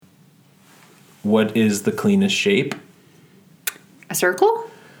what is the cleanest shape? A circle?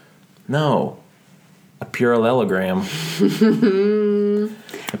 No. A parallelogram.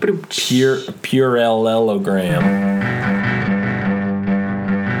 a parallelogram.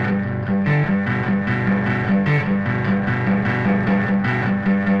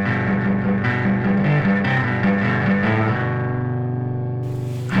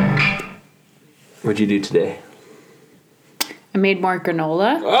 What'd you do today? I made more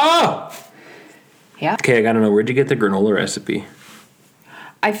granola. Oh! Yeah. Okay, I gotta know, where'd you get the granola recipe?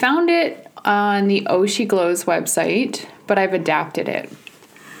 I found it on the Oshi Glow's website, but I've adapted it.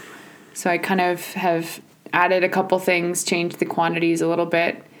 So I kind of have added a couple things, changed the quantities a little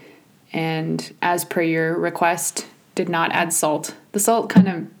bit, and as per your request, did not add salt. The salt kind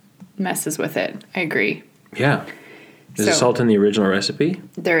of messes with it. I agree. Yeah. Is there salt in the original recipe?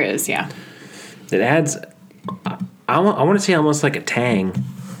 There is, yeah. It adds, I want to say almost like a tang.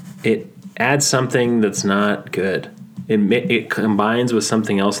 It adds something that's not good. It combines with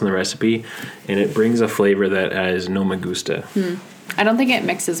something else in the recipe, and it brings a flavor that is no me gusta. I don't think it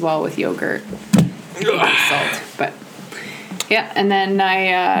mixes well with yogurt. Salt, but yeah. And then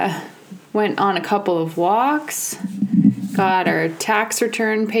I went on a couple of walks, got our tax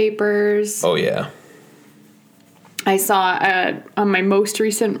return papers. Oh, yeah. I saw on my most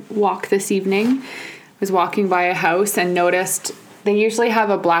recent walk this evening, I was walking by a house and noticed they usually have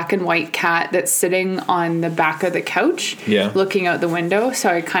a black and white cat that's sitting on the back of the couch, looking out the window. So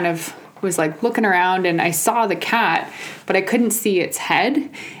I kind of was like looking around and I saw the cat, but I couldn't see its head.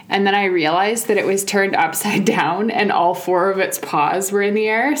 And then I realized that it was turned upside down and all four of its paws were in the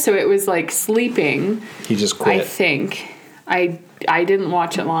air. So it was like sleeping. He just quit. I think. I didn't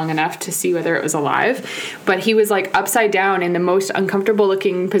watch it long enough to see whether it was alive, but he was like upside down in the most uncomfortable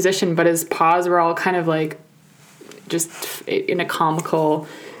looking position, but his paws were all kind of like just in a comical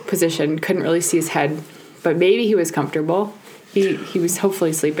position. Couldn't really see his head, but maybe he was comfortable. He was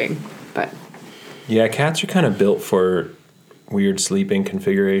hopefully sleeping, but yeah, cats are kind of built for weird sleeping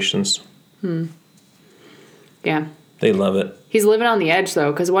configurations. Yeah. They love it. He's living on the edge,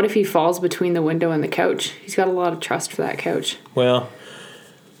 though, because what if he falls between the window and the couch? He's got a lot of trust for that couch. Well,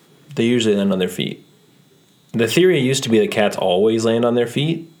 they usually land on their feet. The theory used to be that cats always land on their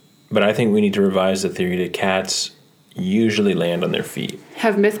feet, but I think we need to revise the theory that cats usually land on their feet.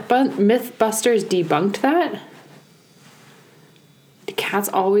 Have Mythbusters debunked that? Do cats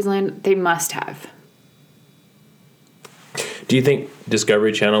always land? They must have. Do you think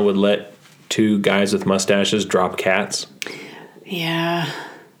Discovery Channel would let two guys with mustaches drop cats? Yeah.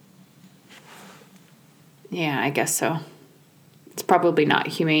 Yeah, I guess so. It's probably not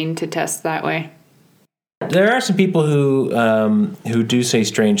humane to test that way. There are some people who do say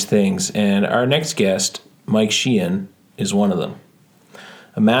strange things, and our next guest, Mike Shehan, is one of them.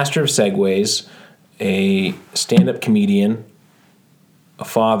 A master of segues, a stand-up comedian, a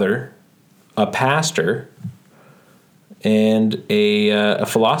father, a pastor, and a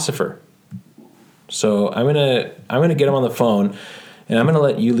philosopher. So I'm gonna get him on the phone, and I'm gonna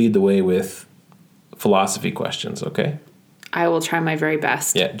let you lead the way with philosophy questions. Okay? I will try my very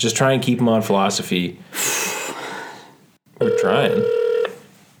best. Yeah, just try and keep him on philosophy. We're trying.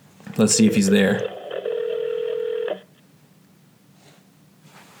 Let's see if he's there.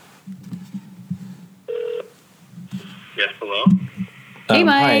 Yes, hello? Hey,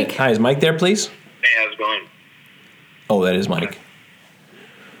 Mike. Hi, is Mike there, please? Hey, how's it going? Oh, that is Mike.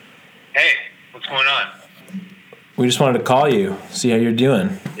 Hey, what's going on? We just wanted to call you, see how you're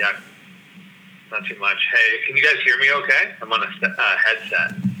doing. Yeah, not too much. Hey, can you guys hear me okay? I'm on a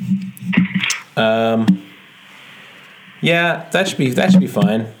headset. Yeah, that should be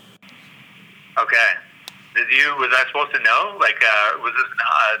fine. Okay. Was I supposed to know? Like, was this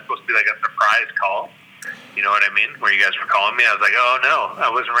supposed to be like a surprise call? You know what I mean? Where you guys were calling me, I was like, oh no, I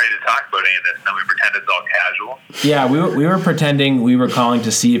wasn't ready to talk about any of this. And then we pretend it's all casual. Yeah, we were pretending we were calling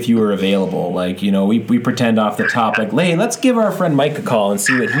to see if you were available. Like, you know, we pretend off the top, like, hey, let's give our friend Mike a call and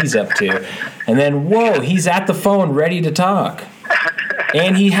see what he's up to. And then, whoa, he's at the phone ready to talk.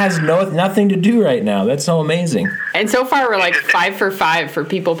 And he has nothing to do right now. That's so amazing. And so far, we're like 5 for 5 for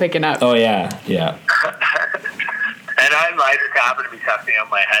people picking up. Oh, yeah. And I just happened to be testing out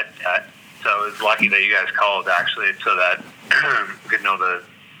my headset. So I was lucky that you guys called, actually, so that we could know the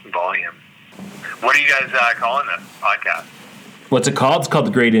volume. What are you guys calling this podcast? What's it called? It's called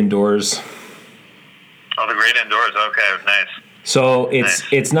The Great Indoors. Oh, The Great Indoors. Okay, nice. So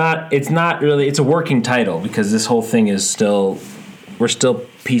it's not really, it's a working title because this whole thing is we're still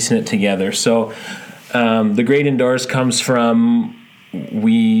piecing it together. So The Great Indoors comes from,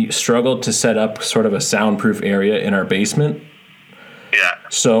 we struggled to set up sort of a soundproof area in our basement. Yeah.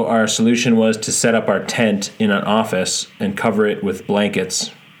 So our solution was to set up our tent in an office and cover it with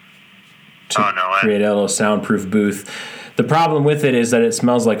blankets to create a little soundproof booth. The problem with it is that it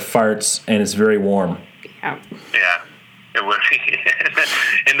smells like farts and it's very warm. Yeah. Yeah. It would be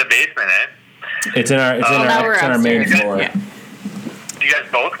in the basement, eh? It's in our main floor. Yeah. Do you guys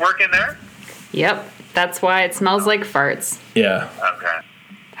both work in there? Yep. That's why it smells like farts. Yeah. Okay.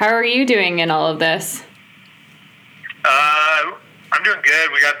 How are you doing in all of this? I'm doing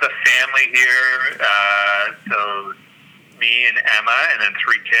good. We got the family here. So me and Emma, and then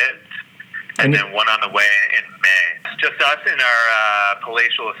 3 kids, and then one on the way in May. It's just us in our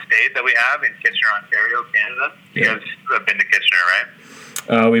palatial estate that we have in Kitchener, Ontario, Canada. You guys have been to Kitchener,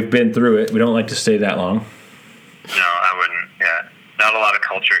 right? We've been through it. We don't like to stay that long. No, I wouldn't. Yeah, not a lot of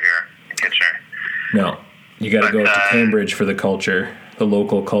culture here in Kitchener. No, you got to go to Cambridge for the culture, the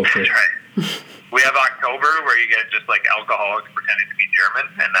local culture. That's right. We have October where you get just like alcoholics pretending to be German,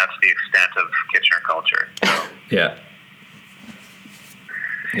 and that's the extent of Kitchener culture. So. Yeah.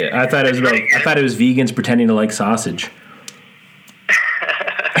 Yeah, I thought it was vegans pretending to like sausage.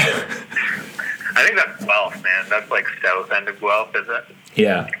 I think that's Guelph, man. That's like south end of Guelph, is it?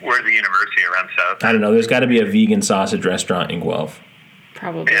 Yeah. Where's the university around south? I don't know. There's got to be a vegan sausage restaurant in Guelph.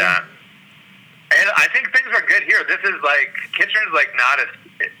 Probably. Yeah. And I think things are good here. This is like, Kitchener's like not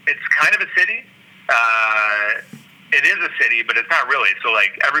it's kind of a city. It is a city, but it's not really. So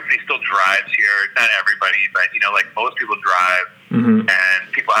like everybody still drives here. Not everybody, but you know, like most people drive,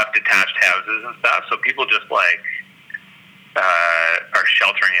 and people have detached houses and stuff. So people just like are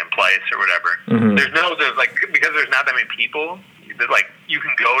sheltering in place or whatever. There's like, because there's not that many people. Like you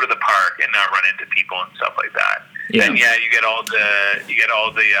can go to the park and not run into people and stuff like that. Yeah. And yeah, you get all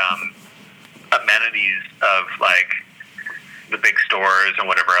the amenities of like the big stores and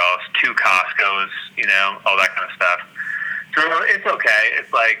whatever else, 2 Costco's, you know, all that kind of stuff. So it's okay.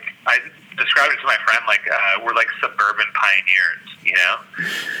 It's like, I described it to my friend, like, we're like suburban pioneers, you know?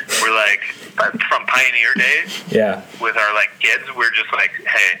 We're like, from pioneer days, with our like kids, we're just like,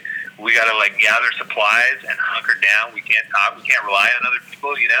 hey, we gotta like gather supplies and hunker down. We can't rely on other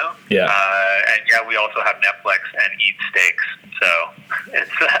people, you know? Yeah. And yeah, we also have Netflix and eat steaks. So it's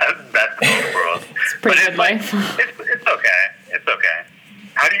best of both worlds. It's pretty good life. It's okay. It's okay.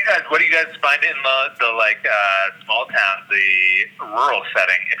 What do you guys find in the like small towns, the rural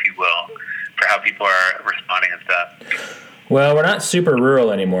setting, if you will, for how people are responding and stuff? Well, we're not super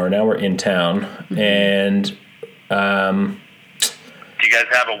rural anymore. Now we're in town, and do you guys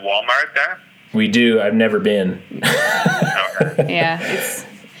have a Walmart there? We do. I've never been.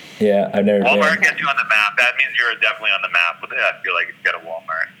 Yeah, I've never been. Walmart gets you on the map. That means you're definitely on the map. I feel like if you got a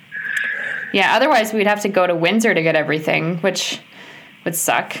Walmart. Yeah, otherwise we'd have to go to Windsor to get everything, which would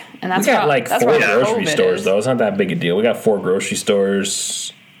suck. And that's we got like 4 grocery stores, though. It's not that big a deal. We got 4 grocery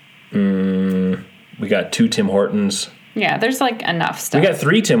stores. We got 2 Tim Hortons. Yeah, there's like enough stuff. We got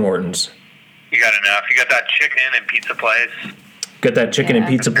 3 Tim Hortons. You got enough. You got that chicken and pizza place. Got that chicken and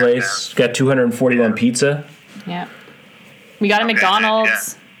pizza place. Got 241 pizza. Yeah. We got a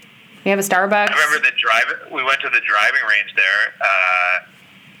McDonald's. We have a Starbucks. I remember we went to the driving range there.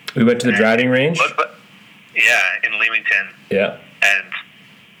 We went to the driving range? In Leamington. Yeah. And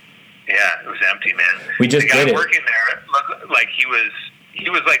it was empty, man. We just the guy did it. working there looked like he was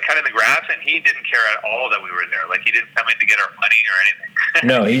like cutting the grass, and he didn't care at all that we were there. Like he didn't come in to get our money or anything.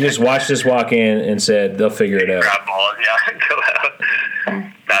 No, he just watched us walk in and said they'll figure it out. Grab balls, go out.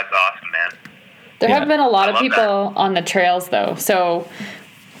 That's awesome, man. There have been a lot of people on the trails, though. So.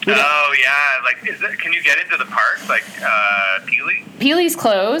 Oh yeah, like can you get into the park, like Peely? Peely's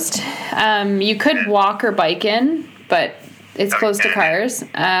closed. You could walk or bike in, but it's closed to cars.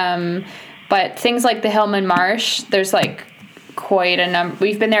 But things like the Hillman Marsh, there's like quite a number.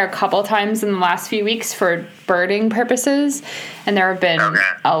 We've been there a couple times in the last few weeks for birding purposes, and there have been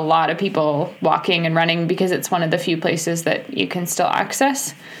a lot of people walking and running because it's one of the few places that you can still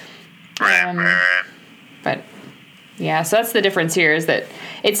access. Right. But yeah, so that's the difference here is that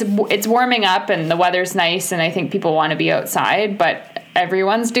it's warming up and the weather's nice and I think people want to be outside, but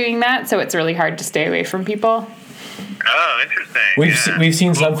everyone's doing that, so it's really hard to stay away from people. Oh, interesting. We've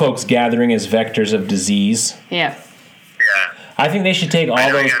seen some folks gathering as vectors of disease. Yeah. I think they should take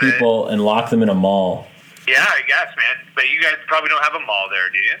all those people and lock them in a mall. Yeah, I guess, man. But you guys probably don't have a mall there,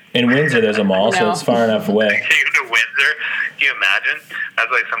 do you? In Windsor, there's a mall, so it's far enough away. Take them to Windsor? Can you imagine?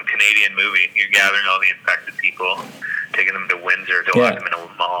 That's like some Canadian movie. You're gathering all the infected people, taking them to Windsor to lock them in a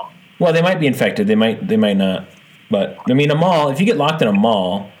mall. Well, they might be infected. They might not. But, I mean, a mall, if you get locked in a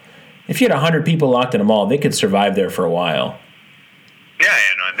mall, if you had 100 people locked in a mall, they could survive there for a while. Yeah,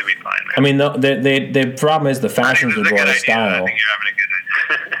 no, they'd be fine, man. I mean, the problem is the fashions would go out of style. I think you're having a good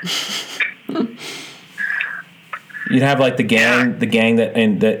You'd have like the gang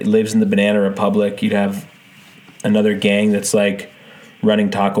that lives in the Banana Republic. You'd have another gang that's like running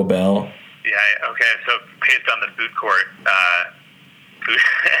Taco Bell. Yeah. Okay. So based on the food court, food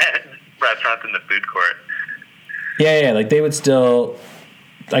restaurants in the food court. Yeah. Like they would still.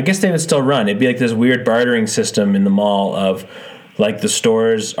 I guess they would still run. It'd be like this weird bartering system in the mall of, like, the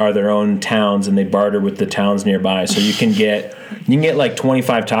stores are their own towns and they barter with the towns nearby. So you can get like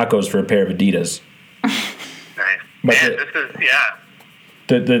 25 tacos for a pair of Adidas. Nice. But Man, this is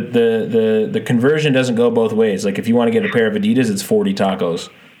the conversion doesn't go both ways. Like if you want to get a pair of Adidas, it's 40 tacos.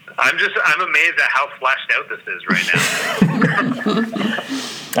 I'm amazed at how fleshed out this is right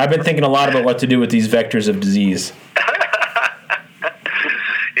now. I've been thinking a lot about what to do with these vectors of disease.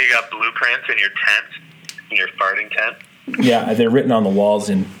 You got blueprints in your tent, in your farting tent. Yeah, they're written on the walls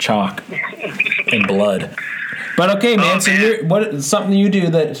in chalk and blood. But okay, man. So something you do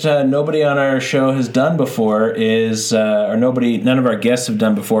that nobody on our show has done before is, none of our guests have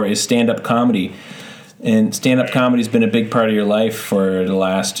done before, is stand-up comedy. And stand-up comedy's been a big part of your life for the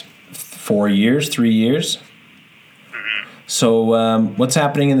last 3 years. Mm-hmm. So what's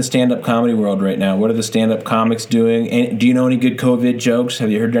happening in the stand-up comedy world right now? What are the stand-up comics doing? And do you know any good COVID jokes? Have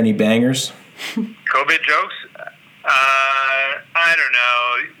you heard any bangers? COVID jokes? I don't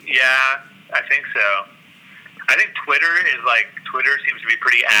know. Yeah, I think so. I think Twitter seems to be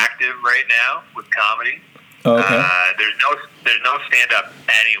pretty active right now with comedy. Oh, okay. There's no stand up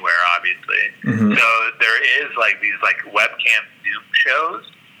anywhere, obviously. Mm-hmm. So there is like these like webcam Zoom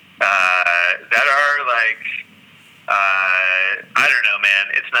shows that are like I don't know,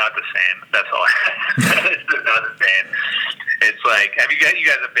 man. It's not the same. That's all. It's not the same. It's like you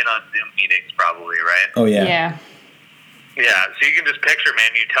guys have been on Zoom meetings probably, right? Oh yeah. Yeah. Yeah. So you can just picture,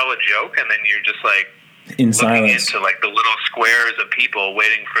 man. You tell a joke and then you're just like in looking silence into like the little squares of people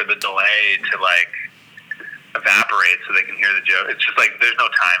waiting for the delay to like evaporate so they can hear the joke. It's just like there's no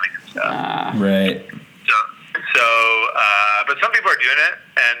timing and stuff. Right. But some people are doing it,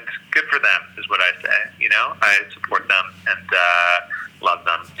 and good for them, is what I say. You know, I support them and love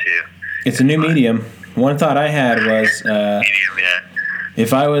them too. It's a new medium. One thought I had was medium, yeah.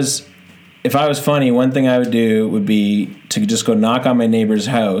 If I was funny, one thing I would do would be to just go knock on my neighbor's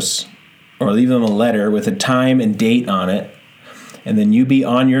house or leave them a letter with a time and date on it, and then you be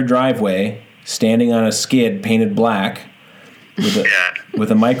on your driveway standing on a skid painted black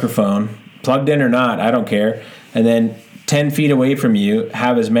with a microphone, plugged in or not, I don't care, and then 10 feet away from you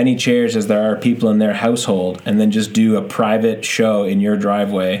have as many chairs as there are people in their household, and then just do a private show in your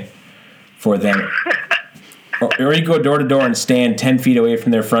driveway for them. Or you go door to door and stand 10 feet away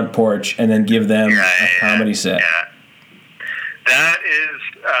from their front porch and then give them a comedy set. Yeah.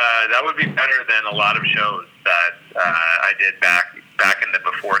 That would be better than a lot of shows that I did back in the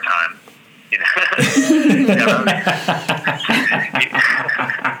before time. You know?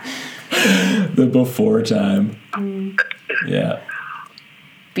 The before time. Yeah.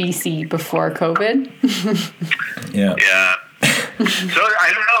 BC, before COVID. Yeah. Yeah. So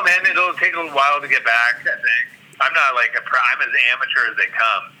I don't know, man. It'll take a while to get back, I think. I'm not like I'm as amateur as they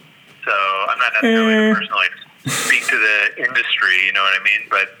come, so I'm not necessarily the person to like speak to the industry. You know what I mean?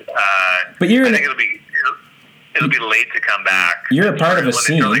 But I think it'll be late to come back. You're a part of a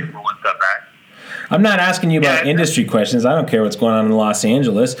scene. I'm not asking you about industry questions. I don't care what's going on in Los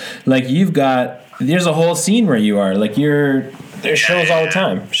Angeles. Like there's a whole scene where you are. Like there's shows all the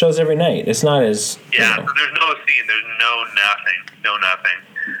time. Shows every night. It's not as so there's no scene. There's no nothing.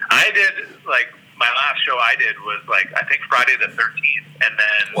 I did like my last show I did was like I think Friday the 13th, and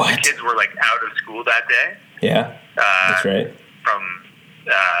then the kids were like out of school that day. Yeah, that's right.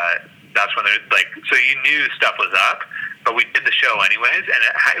 That's when they're like, so you knew stuff was up, but we did the show anyways, and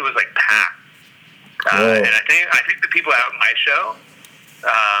it was like packed. And I think the people at my show,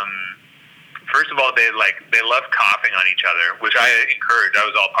 first of all, they love coughing on each other, which I encouraged. I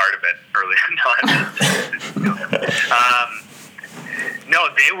was all part of it early on. No,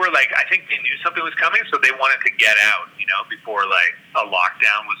 they were like, I think they knew something was coming, so they wanted to get out, you know, before like a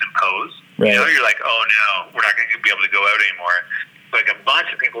lockdown was imposed. Right. You know, you're like, oh no, we're not going to be able to go out anymore. Like a bunch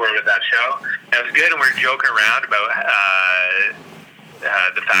of people were at that show, and it was good, and we were joking around about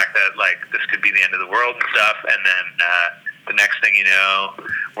the fact that like this could be the end of the world and stuff, and then the next thing you know,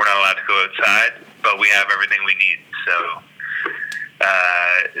 we're not allowed to go outside, but we have everything we need. So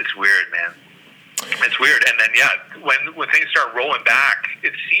it's weird, man. It's weird. And then when things start rolling back,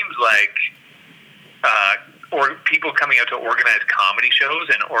 it seems like or people coming out to organize comedy shows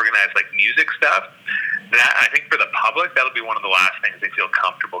and organize like music stuff. That I think for the public, that'll be one of the last things they feel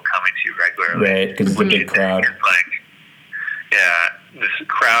comfortable coming to regularly. Right, because it's a big crowd. It's like, this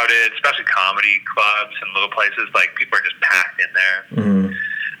crowded, especially comedy clubs and little places. Like people are just packed in there. Mm-hmm.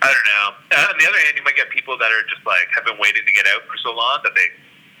 I don't know. On the other hand, you might get people that are just like have been waiting to get out for so long that they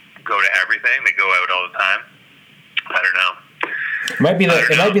go to everything. They go out all the time. I don't know. It might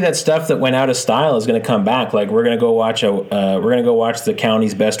be that stuff that went out of style is going to come back. Like we're going to go watch the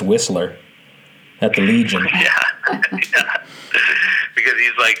county's best whistler at the Legion. Yeah. Because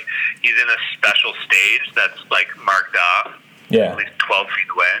he's in a special stage that's like marked off. Yeah. At least 12 feet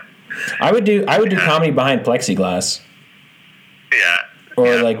away. I would do comedy behind plexiglass. Yeah.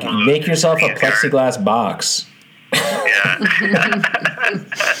 Or like make yourself a plexiglass box. Yeah.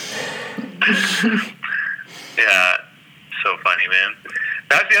 Yeah. So funny, man.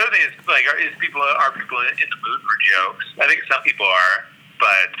 That's the other thing is like, are people in the mood for jokes? I think some people are,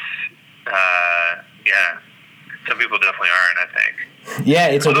 but yeah, some people definitely aren't. I think. Yeah,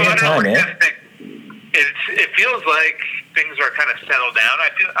 it's a weird time, man. It feels like things are kind of settled down.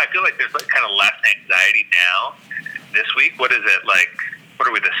 I feel like there's like kind of less anxiety now. This week, what is it like? What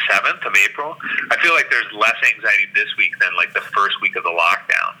are we? The 7th of April. I feel like there's less anxiety this week than like the first week of the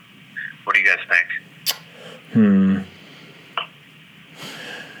lockdown. What do you guys think?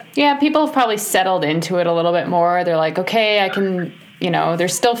 Yeah, people have probably settled into it a little bit more. They're like, okay, I can,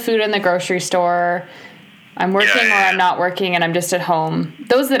 there's still food in the grocery store. I'm working or I'm not working and I'm just at home.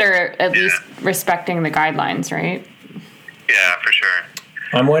 Those that are at least respecting the guidelines, right? Yeah, for sure.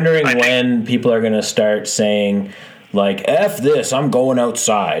 I'm wondering when people are going to start saying, like, F this, I'm going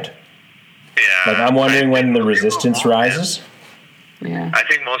outside. Yeah. Like, I'm wondering when the resistance rises. Yeah. I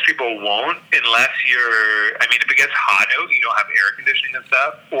think most people won't unless if it gets hot out, you don't have air conditioning and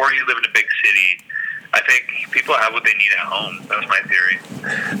stuff, or you live in a big city. I think people have what they need at home. That's my theory.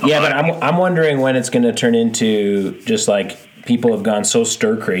 Yeah, but I'm wondering when it's going to turn into just like people have gone so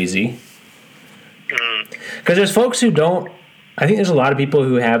stir crazy. Because there's folks who don't. I think there's a lot of people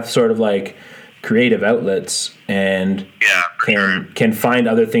who have sort of like creative outlets and can find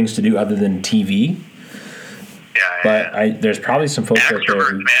other things to do other than TV. But there's probably some folks out there.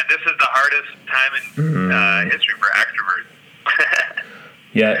 Extroverts, man, this is the hardest time in history for extroverts.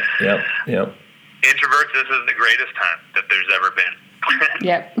 Yep. Introverts, this is the greatest time that there's ever been.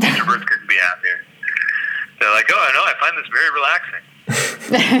 Yep. Introverts couldn't be happier. They're like, oh, no, I find this very relaxing.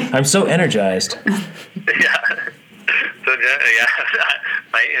 I'm so energized. Yeah. So,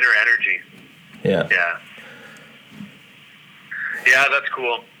 my inner energy. Yeah. Yeah, that's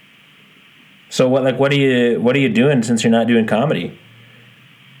cool. So what are you doing since you're not doing comedy?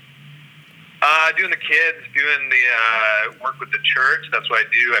 Doing the kids, doing the work with the church. That's what I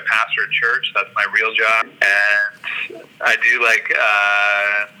do. I pastor a church. That's my real job. And I do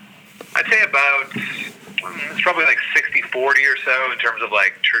I'd say about, it's probably like 60-40 or so in terms of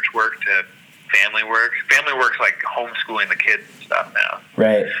like church work to family work. Family work's like homeschooling the kids and stuff now.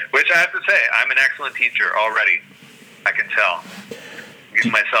 Right. Which I have to say, I'm an excellent teacher already. I can tell. Give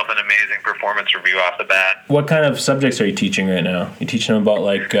myself an amazing performance review off the bat. What kind of subjects are you teaching right now? You teaching them about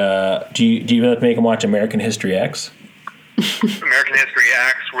like, do you make them watch American History X? American History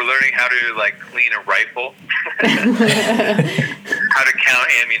X. We're learning how to like clean a rifle, how to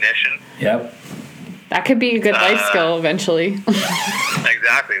count ammunition. Yep. That could be a good life skill eventually.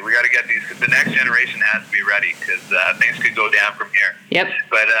 Exactly. We got to get the next generation has to be ready because things could go down from here. Yep.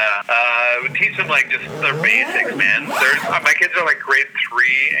 But we teach them like just the basics, man. My kids are like grade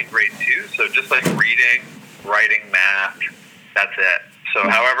 3 and grade 2, so just like reading, writing, math. That's it. So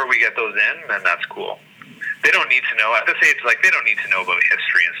however we get those in, then that's cool. They don't need to know at this age. Like they don't need to know about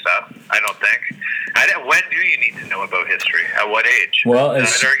history and stuff. I don't think. When do you need to know about history? At what age? Well, I'd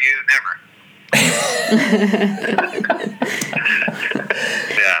argue never.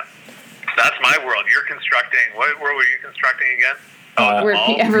 Yeah, that's my world. You're constructing. What world were you constructing again? Where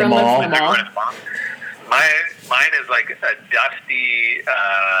everyone lives in the mall. Mine is like a dusty,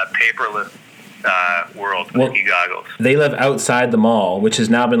 paperless world with e-goggles. They live outside the mall, which has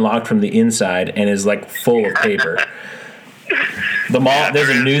now been locked from the inside and is like full of paper. The mall, there's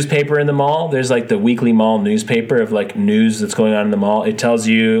a newspaper in the mall. There's like the weekly mall newspaper of like news that's going on in the mall. It tells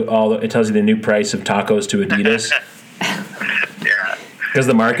you the new price of tacos to Adidas. Yeah. Because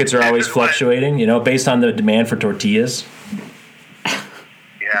the markets are always fluctuating, based on the demand for tortillas.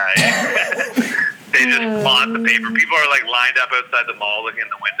 Yeah. They just flaunt the paper. People are like lined up outside the mall looking in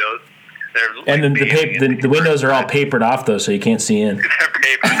the windows. And the windows are all papered off though, so you can't see in. They're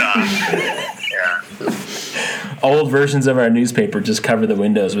papered off. Yeah. Old versions of our newspaper just cover the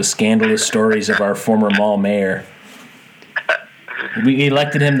windows with scandalous stories of our former mall mayor. We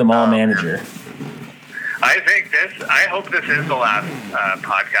elected him the mall manager. I hope this is the last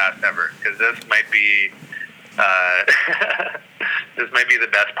podcast ever, because this might be This might be the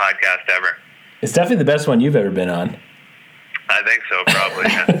best podcast ever. It's definitely the best one you've ever been on. I think so, probably.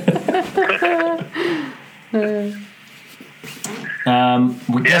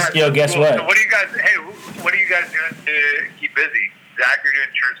 Guess cool. what? So what are you guys doing to keep busy? Zach, you're doing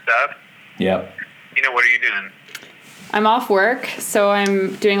church stuff. Yep. What are you doing? I'm off work, so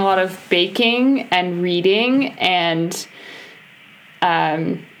I'm doing a lot of baking and reading and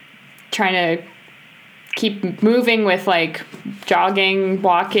trying to keep moving with like jogging,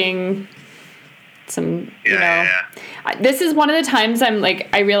 walking, This is one of the times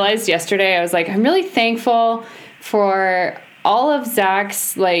I realized yesterday, I was like, I'm really thankful for all of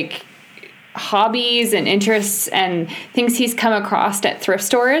Zach's like hobbies and interests and things he's come across at thrift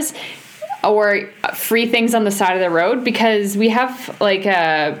stores or free things on the side of the road, because we have like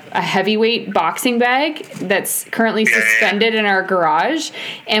a heavyweight boxing bag that's currently suspended in our garage.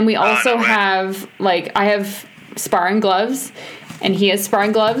 And we also have I have sparring gloves and he has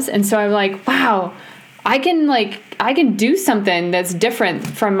sparring gloves. And so I'm like, wow, I can do something that's different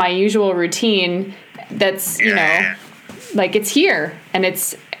from my usual routine. That's, it's here and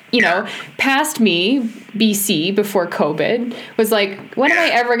it's, past me, BC, before COVID, was like, when am I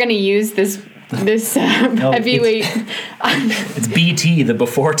ever going to use this heavyweight? It's BT, the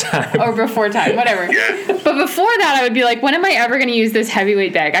before time. Or before time, whatever. But before that, I would be like, when am I ever going to use this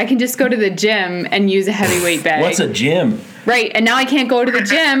heavyweight bag? I can just go to the gym and use a heavyweight bag. What's a gym? Right, and now I can't go to the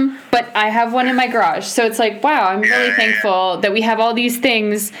gym, but I have one in my garage. So it's like, wow, I'm really thankful that we have all these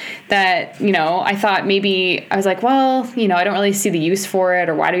things that, I thought maybe, I was like, well, I don't really see the use for it,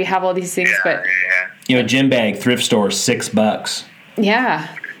 or why do we have all these things? But a gym bag, thrift store, $6. Yeah.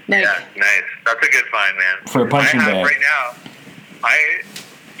 Nice. That's a good find, man. For a punching bag. Right now, I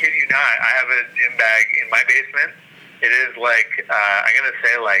kid you not, I have a gym bag in my basement. It is I'm going to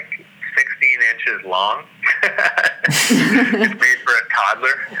say 16 inches long. It's made for a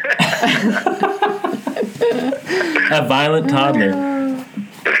toddler. A violent toddler.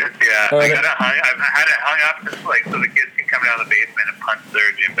 Yeah, I've had it hung up so the kids can come down the basement and punch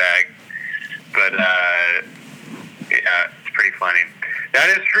their gym bag. But it's pretty funny. That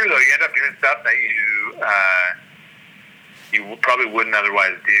is true, though. You end up doing stuff that you probably wouldn't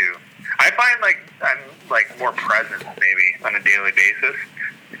otherwise do. I find I'm more present maybe on a daily basis.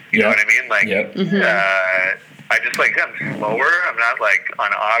 You know what I mean? I just I'm slower. I'm not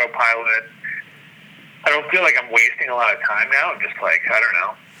on autopilot. I don't feel like I'm wasting a lot of time now. I'm just I don't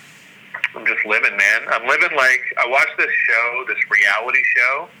know. I'm just living, man. I'm living I watched this reality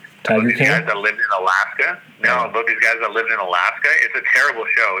show about these guys that lived in Alaska. No, about these guys that lived in Alaska. It's a terrible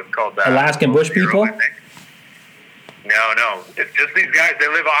show. It's called Alaskan Bush People? No. It's just these guys. They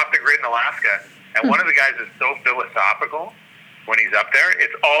live off the grid in Alaska. And one of the guys is so philosophical when he's up there.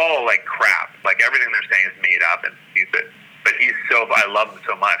 It's all crap. Everything they're saying is made up and stupid. But I love him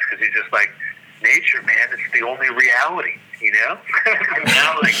so much because he's just nature, man, it's the only reality, And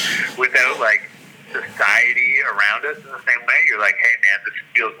now, without, society around us in the same way, you're hey, man, this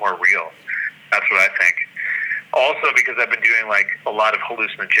feels more real. That's what I think. Also, because I've been doing, a lot of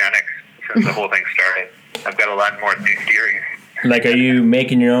hallucinogenics since the whole thing started. I've got a lot more new theories. Are you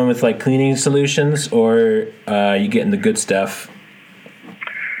making your own with, cleaning solutions, or you getting the good stuff?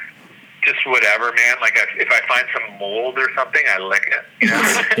 Just whatever, man. If I find some mold or something, I lick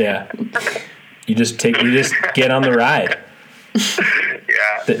it. Yeah. You just get on the ride.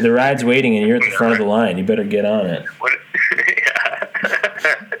 Yeah. The ride's waiting, and you're at the front of the line. You better get on it. Yeah.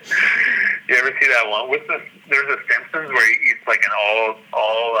 You ever see that one? There's a Simpsons where he eats an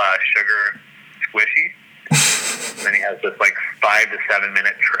all sugar squishy, and then he has this 5 to 7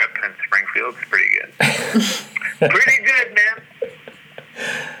 minute trip in Springfield. It's pretty good. Pretty good, man.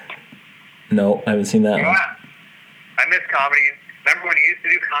 No, I haven't seen that one. I miss comedy. Remember when he used to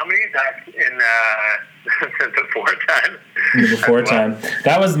do comedy back in the before time? The before time.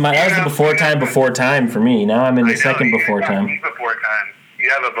 That was the before time for me. Now I'm in the second before time. Before time. You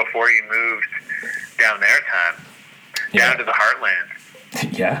have a before you moved down there time. Down to the heartland.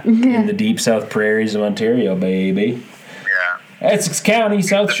 Yeah. In the deep South Prairies of Ontario, baby. Yeah. Essex County,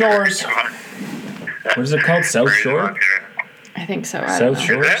 South Shores. What is it called? South Shore? I think so. South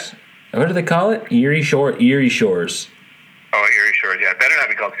Shores? What do they call it? Erie Shores. Oh, Erie Shores. Yeah, it better not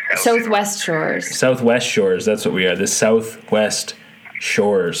be called Southwest Shores. Southwest Shores. That's what we are. The Southwest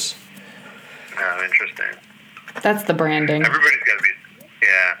Shores. Oh, interesting. That's the branding. Everybody's got to be.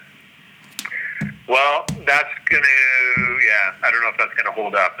 Yeah. Well, that's going to. Yeah, I don't know if that's going to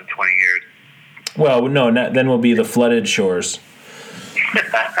hold up in 20 years. Well, no. Then we'll be the flooded shores.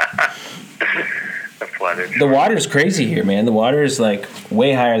 The flooded. The water's crazy here, man. The water is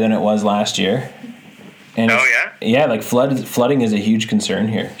way higher than it was last year. And yeah, like flooding is a huge concern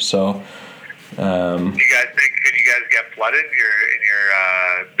here. So, do you guys think could you guys get flooded in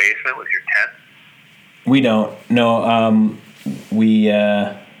your basement with your tent? We don't. No, we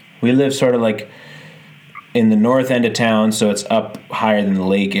live sort of like in the north end of town, so it's up higher than the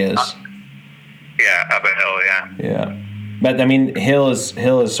lake is. Yeah, up a hill. Yeah. Yeah, but I mean, hill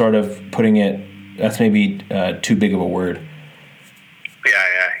is sort of putting it. That's maybe too big of a word. Yeah.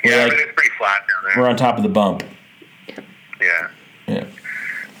 Like, Everything's pretty flat down there. We're on top of the bump. Yeah. Yeah.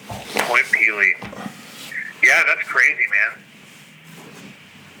 Point Peely. Yeah, that's crazy, man.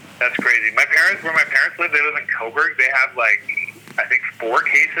 That's crazy. Where my parents live, they live in Coburg. They have like, I think 4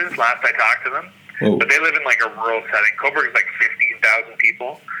 cases last I talked to them. Whoa. But they live in like a rural setting. Coburg is like 15,000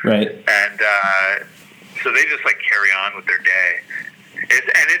 people. Right. And so they just like carry on with their day.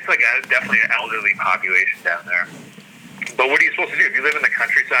 It's like definitely an elderly population down there. But what are you supposed to do? If you live in the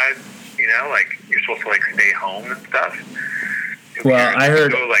countryside, you know, like you're supposed to like stay home and stuff. Well, I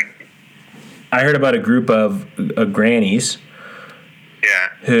heard about a group of grannies. Yeah.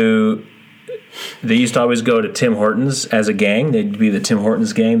 Who they used to always go to Tim Hortons as a gang. They'd be the Tim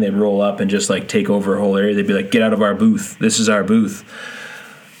Hortons gang. They'd roll up and just like take over a whole area. They'd be like, "Get out of our booth. This is our booth."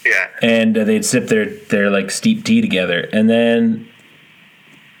 Yeah. And they'd sip their like steep tea together. And then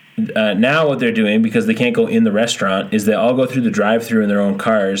now what they're doing, because they can't go in the restaurant, is they all go through the drive-through in their own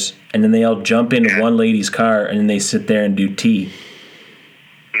cars, and then they all jump into one lady's car, and then they sit there and do tea.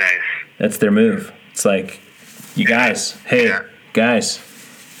 Nice. That's their move. It's like, you guys, hey, guys.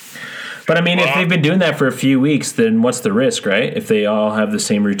 But I mean, if they've been doing that for a few weeks, then what's the risk, right? If they all have the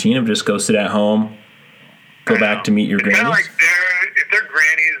same routine of just go sit at home, go back to meet your grannies. Kind of like if they're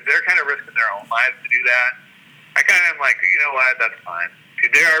grannies, they're kind of risking their own lives to do that. I kind of am like, you know what, that's fine.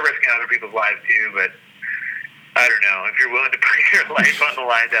 They are risking other people's lives too, but I don't know. If you're willing to put your life on the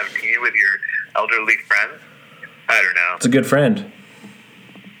line to have tea with your elderly friends, I don't know. It's a good friend.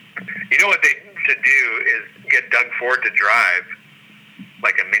 You know what they should do is get Doug Ford to drive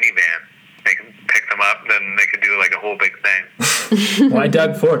like a minivan. They can pick them up, then they could do like a whole big thing. Why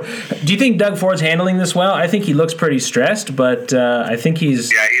Doug Ford? Do you think Doug Ford's handling this well? I think he looks pretty stressed, but I think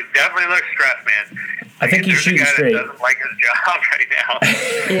he's... Yeah, he definitely looks stressed, man. I think he's shooting straight. That doesn't like his job right now.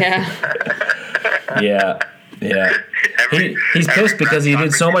 Yeah. He's pissed because he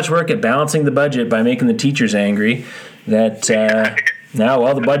did so much work at balancing the budget by making the teachers angry that now,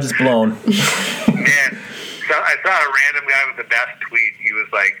 well, the budget's blown. Man, so I saw a random guy with the best tweet. It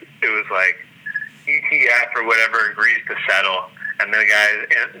was like ETF or whatever agrees to settle, and the guy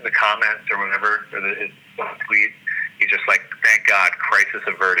in the comments or whatever for his tweet, he's just like, "Thank God, crisis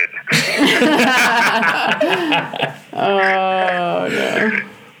averted." Oh no!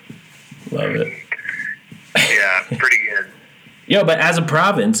 Love it. Yeah, pretty good. Yo, but as a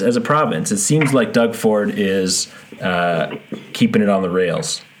province, it seems like Doug Ford is keeping it on the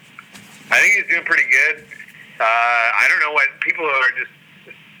rails. I think he's doing pretty good. I don't know what people are just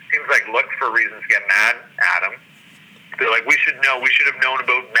seems like look for reasons to get mad at him. They're like, we should have known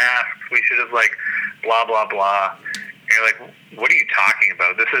about masks. We should have like blah blah blah. And you're like, what are you talking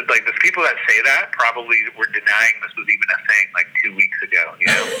about? This is like, there's people that say that probably were denying this was even a thing like 2 weeks ago, you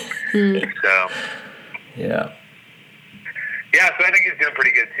know? So yeah, so I think he's doing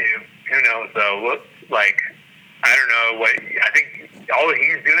pretty good too. Who knows though? Like, I don't know what, I think all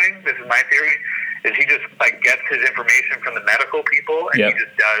he's doing, this is my theory, is he just like gets his information from the medical people and he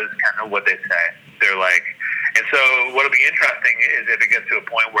just does kind of what they say. They're like, and so what'll be interesting is if it gets to a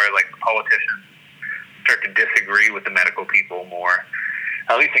point where like the politicians start to disagree with the medical people more.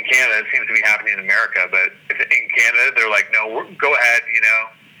 At least in Canada, it seems to be happening in America, but if in Canada, they're like, no, go ahead, you know,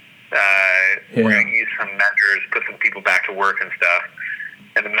 we're going to ease some measures, put some people back to work and stuff.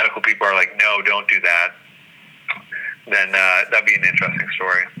 And the medical people are like, no, don't do that. Then that'd be an interesting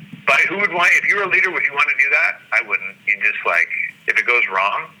story. But who would want, if you were a leader, would you want to do that? I wouldn't. You just like, if it goes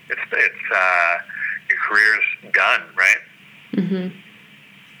wrong, it's your career's done, right? Mm-hmm.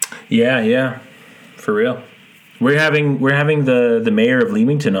 Yeah, for real. We're having the mayor of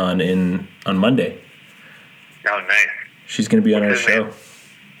Leamington on Monday. Oh, nice. She's going to be on our show. Name?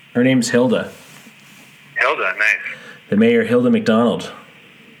 Her name's Hilda. Hilda, nice. The mayor, Hilda McDonald.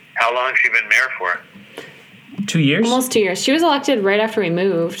 How long has she been mayor for? 2 years? Almost 2 years. She was elected right after we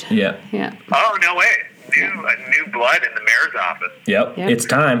moved. Yeah. Oh, no way. New blood in the mayor's office. Yep. It's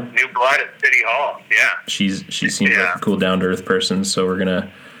time. New blood at City Hall. Yeah. She seems like a cool, down-to-earth person, so we're going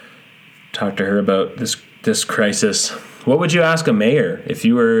to talk to her about this crisis. What would you ask a mayor? If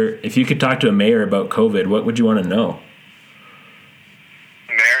you could talk to a mayor about COVID, what would you want to know?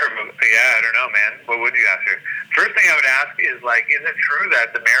 I don't know, man. What would you ask her? First thing I would ask is, like, is it true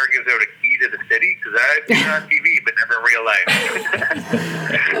that the mayor gives out a key to the city? Because I've seen it on TV, but never in real life.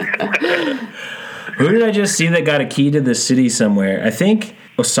 Who did I just see that got a key to the city somewhere? I think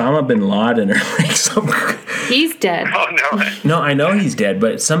Osama bin Laden or like some. He's dead. Oh, no. No, I know he's dead,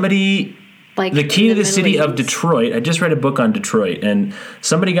 but somebody. Like the key to the city East. of Detroit. I just read a book on Detroit, and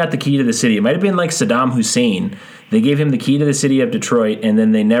somebody got the key to the city. It might have been like Saddam Hussein. They gave him the key to the city of Detroit, and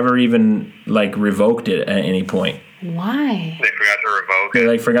then they never even like revoked it at any point. Why? They forgot to revoke They it.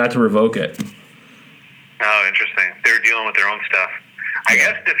 like forgot to revoke it. Oh, interesting. They were dealing with their own stuff. I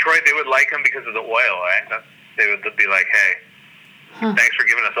guess Detroit, they would like him because of the oil, right? They would be like, hey, thanks for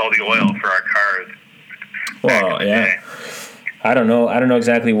giving us all the oil for our cars. Well, yeah. I don't know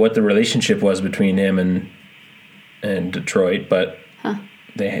exactly what the relationship was between him and Detroit, but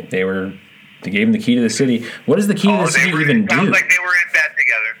they gave him the key to the city. What does the key to the city even do? Sounds like they were in bed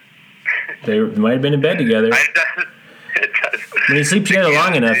together. They might have been in bed together. It does. When you sleep together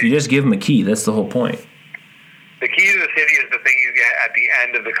long enough, you just give them a key. That's the whole point. The key to the city is the thing you get at the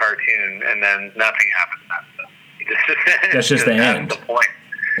end of the cartoon, and then nothing happens after that. That's just the end. That's the point.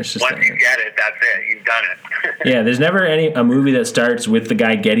 Once you get it, that's it. You've done it. Yeah, there's never a movie that starts with the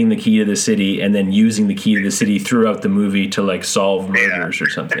guy getting the key to the city and then using the key to the city throughout the movie to like solve murders or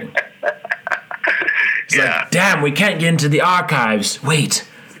something. It's like, damn, we can't get into the archives. Wait,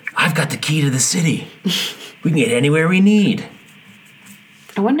 I've got the key to the city. We can get anywhere we need.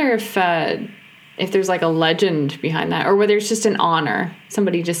 I wonder if there's like a legend behind that, or whether it's just an honor.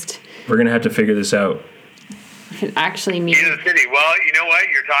 Somebody just. We're gonna have to figure this out. If it actually means. Key to the city. Well, you know what?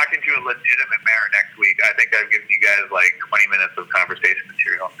 You're talking to a legitimate mayor next week. I think I've given you guys like 20 minutes of conversation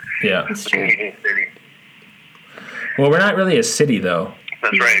material. Yeah. That's true. Key to the city. Well, we're not really a city though.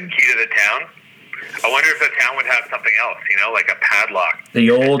 That's right. Key to the town. I wonder if the town would have something else, like a padlock.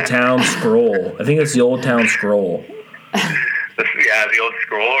 The Old Town Scroll. I think it's the Old Town Scroll. Yeah, the old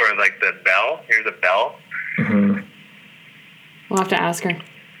scroll, or like the bell. Here's a bell. Mm-hmm. We'll have to ask her.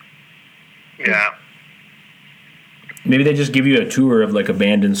 Yeah. Maybe they just give you a tour of like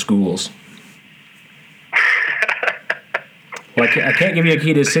abandoned schools. Well, I can't give you a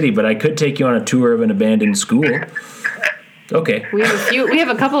key to the city, but I could take you on a tour of an abandoned school. Okay. We have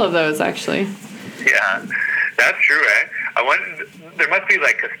a couple of those actually. Yeah, that's true, eh? I wonder, there must be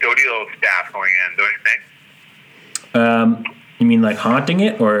like custodial staff going in, don't you think? You mean like haunting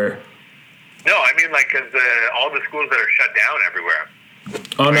it, or? No, I mean like because all the schools that are shut down everywhere.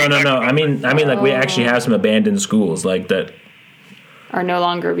 Oh no! I mean like we actually have some abandoned schools like that are no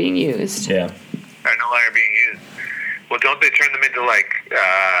longer being used. Yeah. Are no longer being used. Well, don't they turn them into like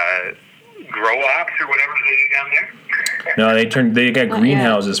grow ops or whatever they do down there? No, they got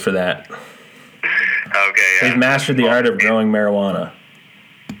greenhouses for that. Okay, yeah. They've mastered the art of growing marijuana.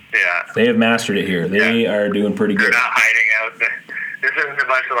 Yeah. They have mastered it here. They are doing pretty good. They're not hiding out. This isn't a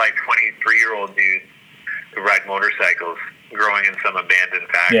bunch of like 23-year-old dudes who ride motorcycles growing in some abandoned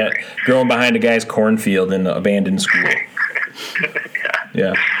factory. Yeah, growing behind a guy's cornfield in the abandoned school.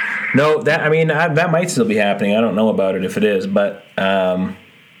 Yeah. No, that might still be happening. I don't know about it if it is, but no,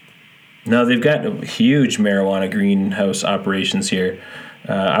 they've got huge marijuana greenhouse operations here.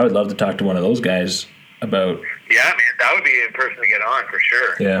 I would love to talk to one of those guys about. Yeah, man, that would be a person to get on for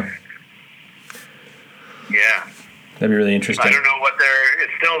sure. Yeah. Yeah. That'd be really interesting. I don't know what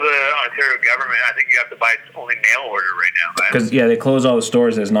it's still the Ontario government. I think you have to buy only mail order right now, right? Because, they close all the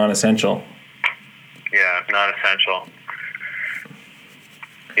stores as non-essential. Yeah, non-essential.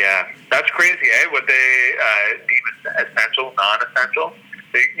 Yeah, that's crazy, eh? What they deem essential, non-essential.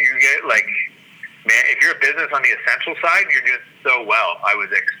 You get, like, man, if you're a business on the essential side, you're doing so well, I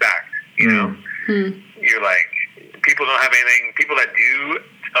would expect, you know? You're like, people don't have anything, people that do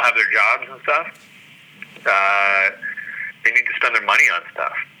still have their jobs and stuff, they need to spend their money on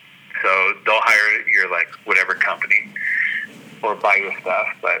stuff. So they'll hire your, like, whatever company or buy your stuff.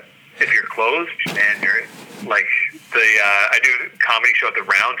 But if you're closed and you're, like, I do a comedy show at the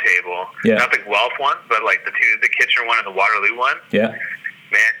Round Table. Yeah. Not the Guelph one, but, like, the Kitchener one and the Waterloo one. Yeah.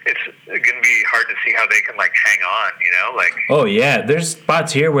 Man, it's going to be hard to see how they can, like, hang on, you know? Like, oh, yeah. There's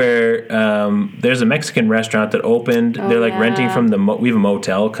spots here where there's a Mexican restaurant that opened. They're, like, renting from we have a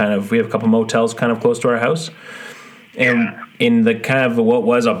motel, we have a couple motels kind of close to our house. And in the kind of what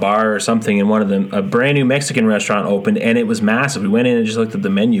was a bar or something in one of them, a brand new Mexican restaurant opened, and it was massive. We went in and just looked at the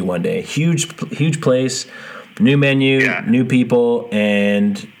menu one day. Huge place, new menu, new people,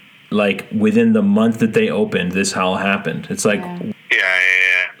 and, like, within the month that they opened, this all happened. It's like... Yeah.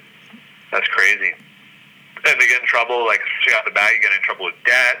 That's crazy. And they get in trouble, like, straight off the bat, you get in trouble with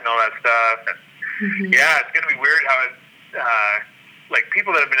debt and all that stuff. And yeah, it's going to be weird how like,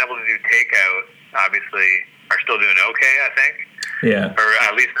 people that have been able to do takeout, obviously, are still doing okay, I think. Yeah. Or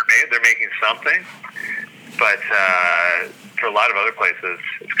at least they're making something. But for a lot of other places,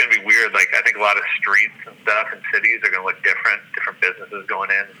 it's going to be weird. Like, I think a lot of streets and stuff in cities are going to look different businesses going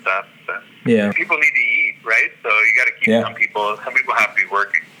in and stuff. But Yeah. people need to eat, right? So you got to keep some people have to be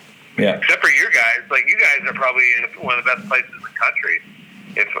working. Yeah. Except for your guys. Like, you guys are probably in one of the best places in the country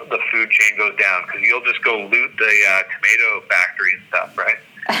if the food chain goes down, because you'll just go loot the tomato factory and stuff, right?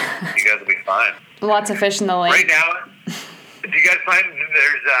 You guys will be fine. Lots of fish in the lake. Right now, do you guys find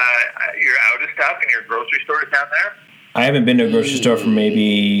there's you're out of stuff in your grocery stores down there? I haven't been to a grocery store for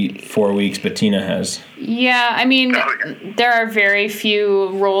maybe 4 weeks, but Tina has. Yeah, I mean, there are very few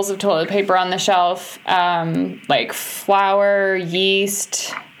rolls of toilet paper on the shelf. Like flour,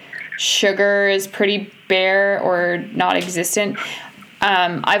 yeast, sugar is pretty bare or non-existent.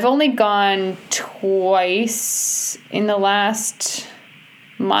 I've only gone twice in the last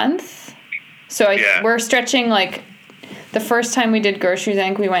month. So we're stretching, like, the first time we did groceries, I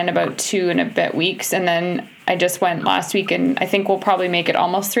think we went about 2 and a bit weeks. And then I just went last week, and I think we'll probably make it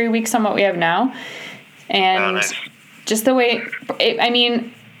almost 3 weeks on what we have now. And just the way,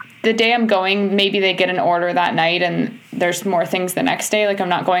 the day I'm going, maybe they get an order that night and there's more things the next day. Like, I'm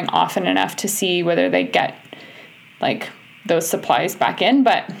not going often enough to see whether they get, like, those supplies back in.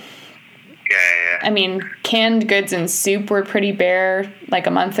 But, I mean, canned goods and soup were pretty bare, like,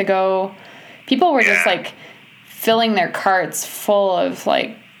 a month ago. People were just, like, filling their carts full of,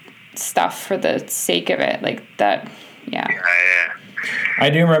 like, stuff for the sake of it. Like, that, I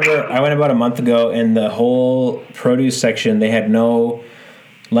do remember I went about a month ago, and the whole produce section, they had no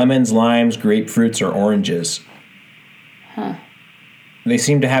lemons, limes, grapefruits, or oranges. Huh. They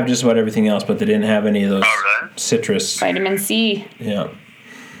seemed to have just about everything else, but they didn't have any of those citrus. Vitamin C. Yeah.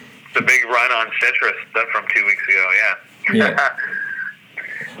 The big run on citrus from 2 weeks ago, Yeah.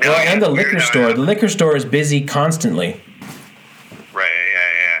 Well, and the liquor store. The liquor store is busy constantly. Right,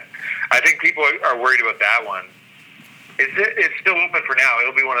 I think people are worried about that one. It's still open for now.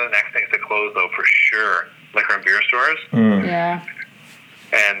 It'll be one of the next things to close, though, for sure. Liquor and beer stores. Yeah.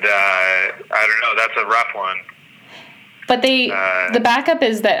 And I don't know. That's a rough one. But the backup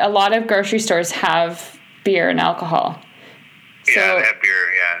is that a lot of grocery stores have beer and alcohol. So they have beer,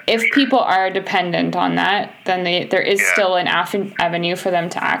 if people are dependent on that, then there is still an avenue for them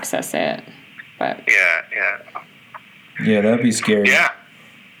to access it. But yeah, that'd be scary. Yeah.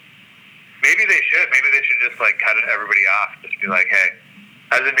 Maybe they should. Maybe they should just, like, cut everybody off. Just be like, hey,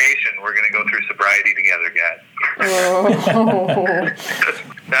 as a nation, we're going to go through sobriety together, guys.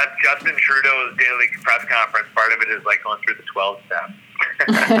 That's Justin Trudeau's daily press conference. Part of it is, like, going through the 12 steps.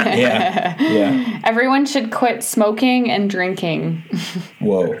 Yeah. Everyone should quit smoking and drinking.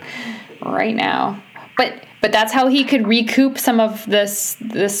 Whoa. Right now. But that's how he could recoup some of this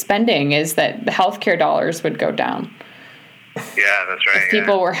spending, is that the healthcare dollars would go down. Yeah, that's right. If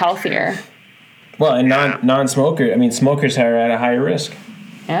people were healthier. Well, and non-smoker, smokers are at a higher risk.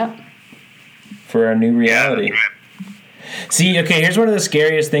 Yeah. For our new reality. Yeah, that's right. See, okay, here's one of the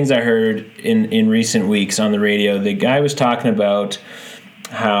scariest things I heard in recent weeks on the radio. The guy was talking about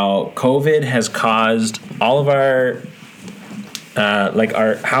how COVID has caused all of our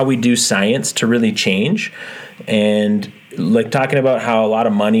how we do science to really change, and like talking about how a lot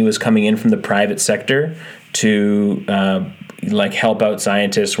of money was coming in from the private sector to help out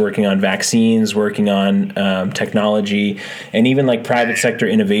scientists working on vaccines, working on technology, and even like private sector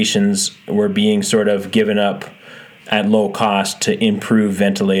innovations were being sort of given up at low cost to improve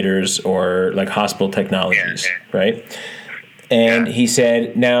ventilators or like hospital technologies, right? And he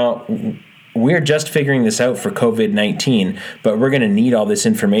said, now we're just figuring this out for COVID-19, but we're going to need all this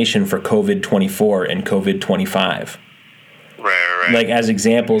information for COVID-24 and COVID-25. Right. Like as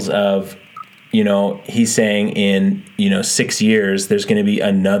examples of, he's saying in, 6 years, there's going to be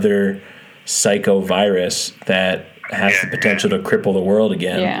another psychovirus that has the potential to cripple the world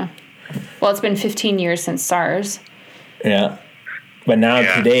again. Yeah. Well, it's been 15 years since SARS. Yeah. But now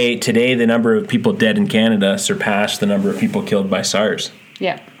today, the number of people dead in Canada surpassed the number of people killed by SARS.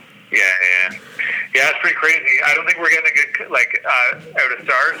 Yeah. Yeah, it's pretty crazy. I don't think we're getting a good, out of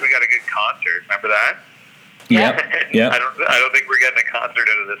SARS, we got a good concert. Remember that? Yeah. I don't think we're getting a concert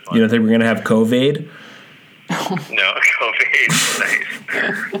out of this one. You don't think we're going to have COVID? No, COVID. Nice.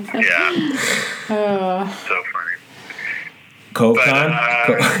 Yeah. So funny. CoveCon?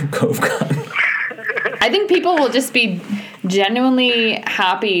 CoveCon. I think people will just be genuinely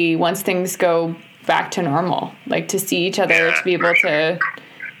happy once things go back to normal. Like, to see each other, to be able to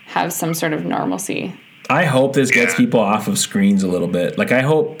have some sort of normalcy. I hope this gets people off of screens a little bit. Like, I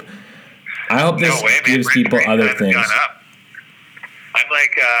hope this gives people other things. I I'm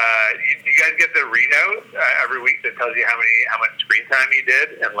like, you guys get the readout every week that tells you how much screen time you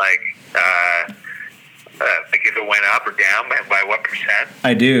did, and like if it went up or down by what percent?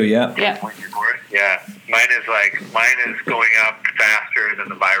 I do, yeah. Yeah. Yeah. Mine is going up faster than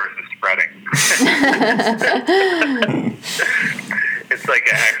the virus is spreading. It's like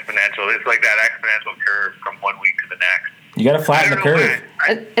an exponential. It's like that exponential curve from one week to the next. You got to flatten the curve.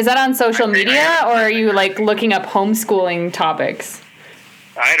 Is that on social media, or are you like looking up homeschooling topics?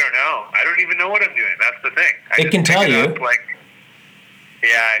 I don't know. I don't even know what I'm doing. That's the thing. It can tell you.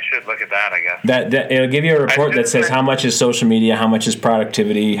 Yeah, I should look at that, I guess. That it'll give you a report that says how much is social media, how much is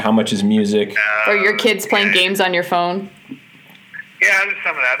productivity, how much is music. Or your kids playing games on your phone. Yeah, there's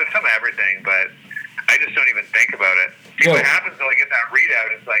some of that. There's some of everything, but I just don't even think about it. See, what happens when I get that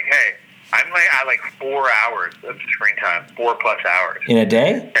readout, it's like, hey, I'm like at like 4 hours of screen time, 4+ hours. In a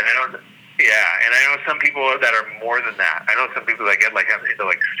day? And I know some people that are more than that. I know some people that get like into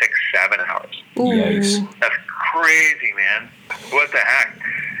like 6-7 hours. Yikes. That's crazy, man. What the heck?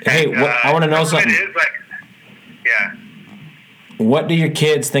 Hey, I want to know something. It is like, yeah. What do your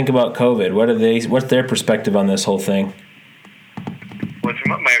kids think about COVID? What's their perspective on this whole thing? What's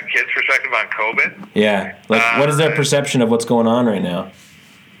my kids' perspective on COVID? Yeah. Like, what is their perception of what's going on right now?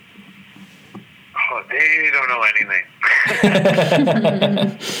 Oh, they don't know anything.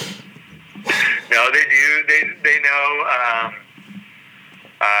 No, they do. They know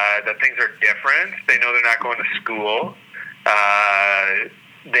that things are different. They know they're not going to school.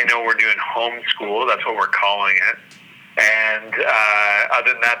 They know we're doing homeschool. That's what we're calling it. And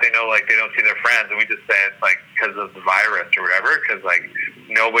other than that, they know like they don't see their friends, and we just say it's like because of the virus or whatever. Because like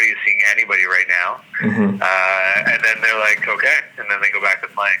nobody's seeing anybody right now. Mm-hmm. And then they're like, okay, and then they go back to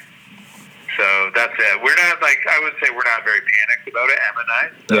playing. So that's it. We're not like I would say we're not very panicked about it, Emma and I.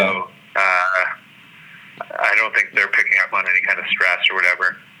 So. Yeah. I don't think they're picking up on any kind of stress or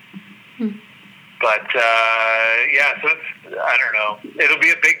whatever. But, yeah, so it's, I don't know. It'll be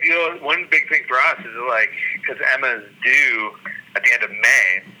a big deal. One big thing for us is like, because Emma's due at the end of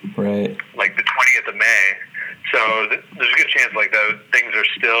May. Right. Like the 20th of May. So there's a good chance like those things are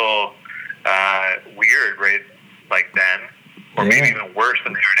still weird, right? Like then. Or maybe even worse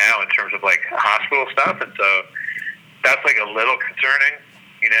than they are now in terms of like hospital stuff. And so that's like a little concerning,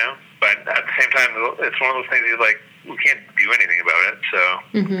 you know? But at the same time, it's one of those things like we can't do anything about it. So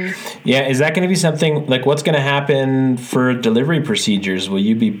yeah, is that going to be something like what's going to happen for delivery procedures? Will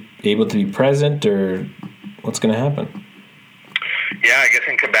you be able to be present, or what's going to happen? Yeah, I guess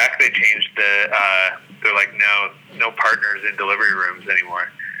in Quebec they changed they're like no partners in delivery rooms anymore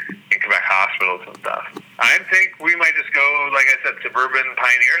in Quebec hospitals and stuff. I think we might just go, like I said, suburban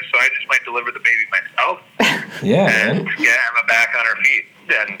pioneers. So I just might deliver the baby myself. Yeah, and get Emma back on her feet.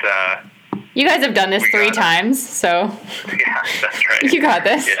 And you guys have done this 3 times, so yeah, that's right. You got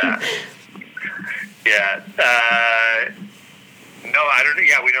this. Yeah. Yeah. No, I don't.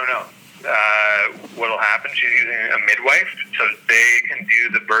 Yeah, we don't know what'll happen. She's using a midwife, so they can do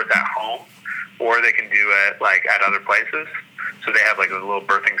the birth at home, or they can do it like at other places. So they have like a little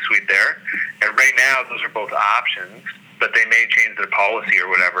birthing suite there. And right now, those are both options, but they may change their policy or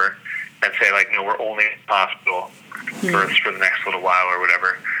whatever and say like, no, we're only in the hospital births for the next little while or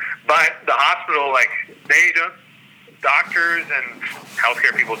whatever. But the hospital, like, they don't, doctors and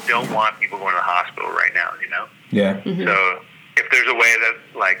healthcare people don't want people going to the hospital right now, you know? Yeah. Mm-hmm. So if there's a way that,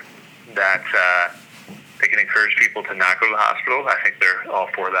 like, that they can encourage people to not go to the hospital, I think they're all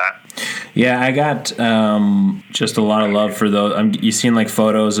for that. Yeah, I got just a lot of love for those. You've seen, like,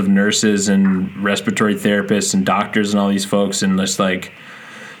 photos of nurses and respiratory therapists and doctors and all these folks, and just, like,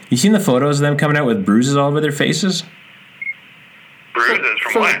 you seen the photos of them coming out with bruises all over their faces? Bruises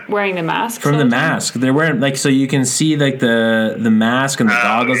from what? Wearing the mask? From the mask. They're wearing, like, so you can see, like, the mask and the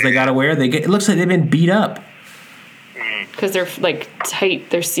goggles they got to wear. It looks like they've been beat up. Because they're, like, tight.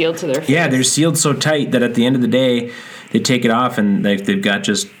 They're sealed to their face. Yeah, they're sealed so tight that at the end of the day, they take it off and they've got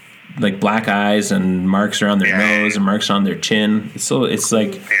just, like, black eyes and marks around their nose and marks on their chin. So it's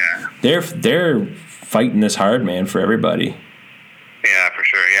like they're fighting this hard, man, for everybody. Yeah, for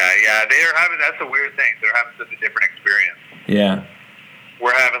sure. Yeah. They're having, that's a weird thing. They're having such a different experience. Yeah.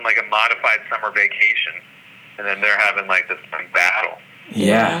 We're having like a modified summer vacation, and then they're having like this big battle.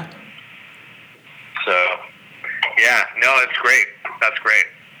 Yeah. So, yeah, no, it's great. That's great.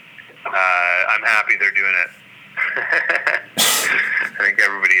 I'm happy they're doing it. I think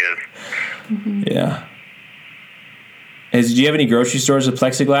everybody is. Mm-hmm. Yeah. Do you have any grocery stores with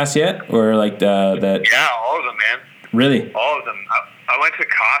plexiglass yet, or like that? Yeah, all of them, man. Really? All of them. I went to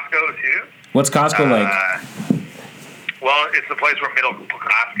Costco too. What's Costco like? Well, it's the place where middle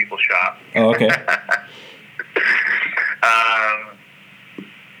class people shop. Oh, okay.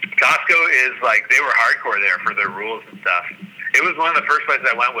 is like they were hardcore there for their rules and stuff. It was one of the first places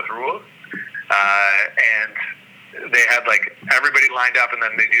I went with rules, and they had like everybody lined up, and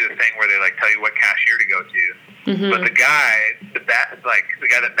then they do the thing where they like tell you what cashier to go to. Mm-hmm. But the guy that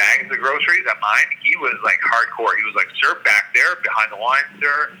bags the groceries at mine, he was like hardcore. He was like, "Sir, back there behind the line,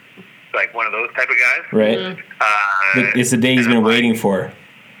 sir." Like one of those type of guys. Right. It's the day he's been waiting for.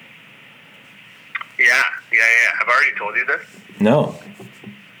 Yeah. Have I already told you this? No.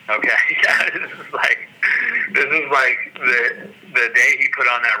 Okay. Yeah. This is like the day he put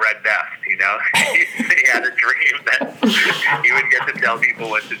on that red vest. You know, he had a dream that he would get to tell people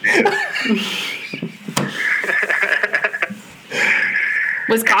what to do.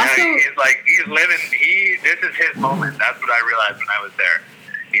 Was Costco? He's living. This is his moment. That's what I realized when I was there.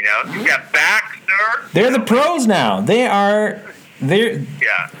 You know, get back, sir. They're the pros now. They're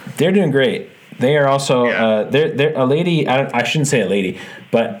doing great. They are also they're a lady. I shouldn't say a lady,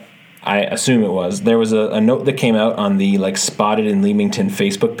 but I assume it was. There was a note that came out on the like Spotted in Leamington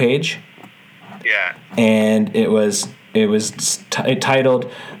Facebook page. Yeah. And it was titled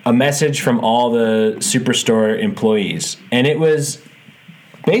 "A Message from All the Superstore Employees," and it was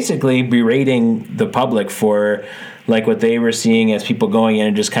basically berating the public for like what they were seeing as people going in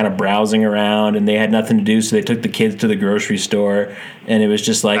and just kind of browsing around, and they had nothing to do, so they took the kids to the grocery store, and it was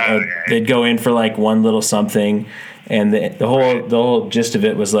just like they'd go in for like one little something, and the whole gist of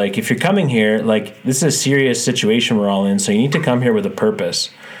it was like, if you're coming here, like this is a serious situation we're all in, so you need to come here with a purpose.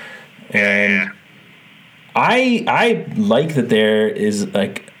 And I like that there is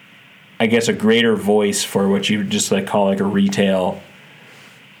like, I guess, a greater voice for what you just like call like a retail.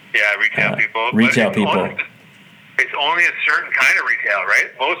 Yeah, retail people. It's only a certain kind of retail,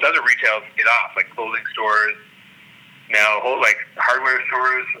 right? Most other retails get off, like clothing stores, now like hardware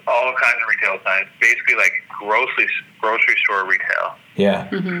stores, all kinds of retail signs. Basically, like grocery store retail. Yeah.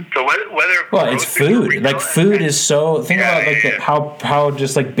 Mm-hmm. So whether it's food. Like food is so. Think about like how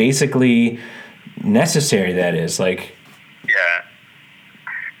just like basically necessary that is. Like.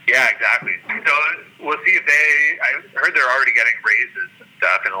 Yeah, exactly. So we'll see if I heard they're already getting raises and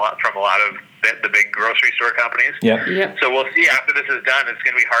stuff, and from a lot of the big grocery store companies. Yep. So we'll see after this is done. It's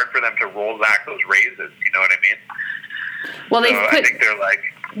going to be hard for them to roll back those raises. You know what I mean? Well, I think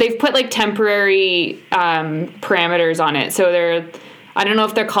they've put like temporary parameters on it. So I don't know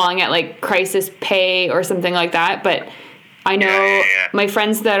if they're calling it like crisis pay or something like that, but I know my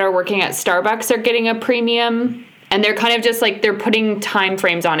friends that are working at Starbucks are getting a premium. And they're kind of just like, they're putting time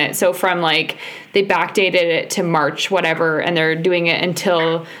frames on it. So from like, they backdated it to March, whatever, and they're doing it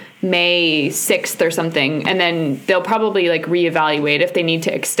until May 6th or something. And then they'll probably like reevaluate if they need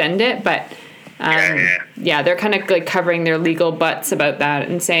to extend it. But they're kind of like covering their legal butts about that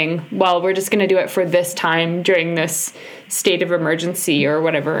and saying, well, we're just going to do it for this time during this state of emergency or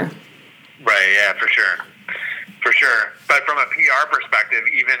whatever. Right, yeah, for sure. For sure. But from a PR perspective,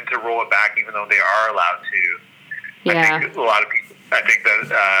 even to roll it back, even though they are allowed to, I think a lot of people, I think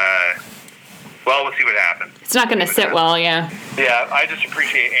that, we'll see what happens. It's not going to sit well, Yeah, I just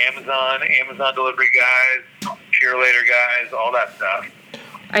appreciate Amazon delivery guys, Cheerleader guys, all that stuff.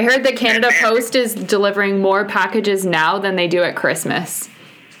 I heard that Canada Post is delivering more packages now than they do at Christmas.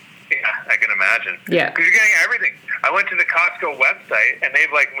 Yeah, I can imagine. Yeah. Because you're getting everything. I went to the Costco website, and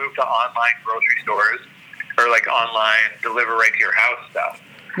they've, like, moved to online grocery stores or, like, online deliver right to your house stuff.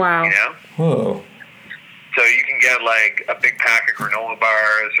 Wow. You know? Whoa. So you can get like a big pack of granola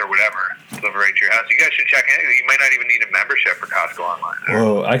bars or whatever delivered right to your house. You guys should check in. You might not even need a membership for Costco online.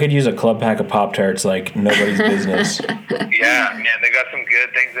 Whoa, I could use a club pack of Pop-Tarts like nobody's business. Yeah, man, they got some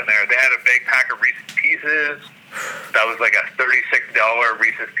good things in there. They had a big pack of Reese's Pieces. That was like a $36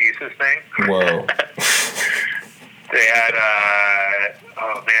 Reese's Pieces thing. Whoa. They had,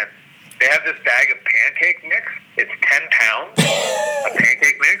 they have this bag of pancake mix. It's 10 pounds of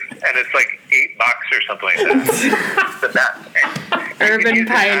pancake mix, and it's like $8 or something like that. It's the best. Urban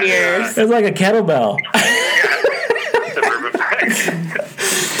pioneers. It's like a kettlebell. Suburban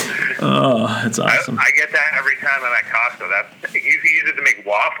pioneers. Oh, that's awesome. I get that every time I'm at Costco. You can use it to make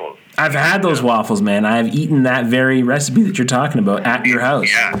waffles. I've had those waffles, man. I've eaten that very recipe that you're talking about at your house.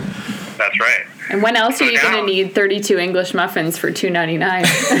 Yeah, that's right. And when else are you going to need 32 English muffins for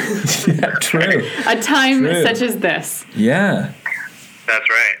 $2.99? Yeah, true. A time such as this. Yeah. That's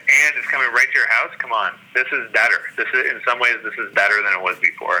right. And it's coming right to your house. Come on. This is better. In some ways, this is better than it was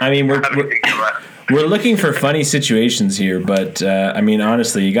before. I mean, we're looking for funny situations here, but I mean,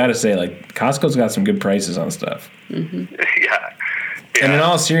 honestly, you got to say, like, Costco's got some good prices on stuff. Mm-hmm. Yeah. And in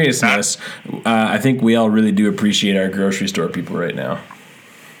all seriousness, I think we all really do appreciate our grocery store people right now.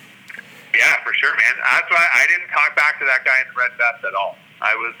 Yeah, for sure, man. That's why I didn't talk back to that guy in the red vest at all.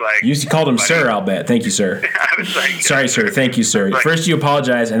 I was like... You called him sir, I'll bet. Thank you, sir. I was like... Sorry, sir. Thank you, sir. Like, first you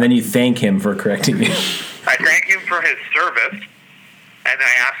apologize, and then you thank him for correcting you. I thank him for his service, and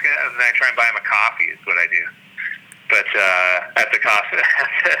I ask him, and then I try and buy him a coffee is what I do. But at the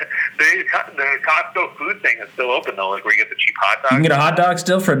Costco food thing is still open, though, like where you get the cheap hot dogs. You can get a hot dog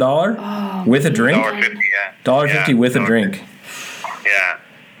still for $1 with a drink? $1.50, yeah. $1.50 with a drink. Yeah.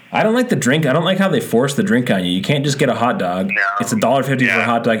 I don't like the drink. I don't like how they force the drink on you. You can't just get a hot dog. No. It's $1.50 for a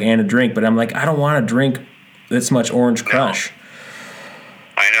hot dog and a drink. But I'm like, I don't want to drink this much Orange Crush.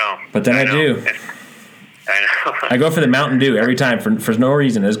 I know. But then I do. I know. I go for the Mountain Dew every time for no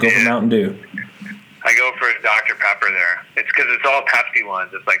reason. I just go for Mountain Dew. I go for Dr. Pepper there. It's because it's all Pepsi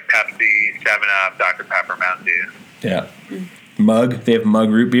ones. It's like Pepsi, 7-Up, Dr. Pepper, Mountain Dew. Yeah. Mug. They have Mug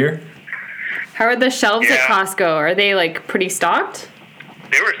root beer. How are the shelves at Costco? Are they like pretty stocked?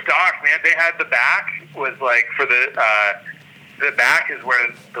 They were stocked, man. They had the back was like for the back is where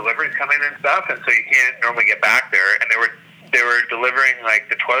deliveries come in and stuff, and so you can't normally get back there. And they were delivering like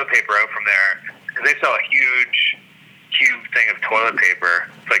the toilet paper out from there because they sell a huge cube thing of toilet paper.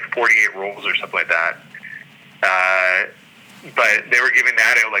 It's like 48 rolls or something like that. But they were giving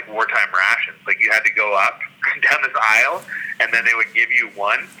that out like wartime rations. Like you had to go up down this aisle, and then they would give you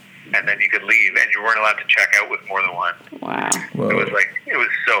one, and then you could leave, and you weren't allowed to check out with more than one. Wow. Whoa. It was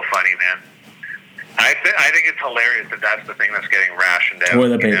so funny, man. I think it's hilarious that that's the thing that's getting rationed out.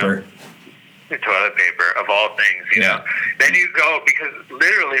 Toilet paper. The toilet paper, of all things, you know. Then you go, because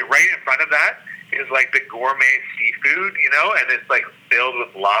literally right in front of that is like the gourmet seafood, you know, and it's like filled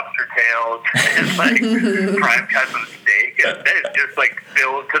with lobster tails and like prime cuts of steak, and it's just like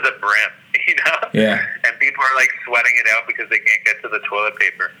filled to the brim, you know? Yeah. And people are like sweating it out because they can't get to the toilet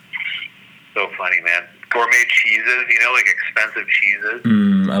paper. So funny, man. Gourmet cheeses, you know, like expensive cheeses.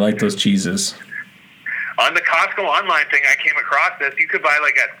 I like those cheeses. On the Costco online thing, I came across this. You could buy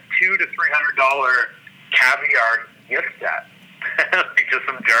like a $200 to $300 caviar gift set. Like just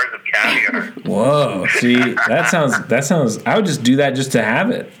some jars of caviar. Whoa! See, that sounds. I would just do that just to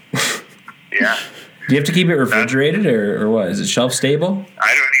have it. Yeah. Do you have to keep it refrigerated or what? Is it shelf stable?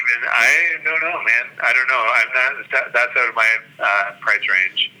 I don't know, man. I don't know. I'm not. That's out of my price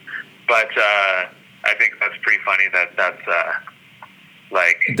range. But I think that's pretty funny that that's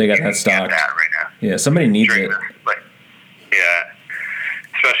like they got that stock right now. Yeah, somebody needs it. Yeah.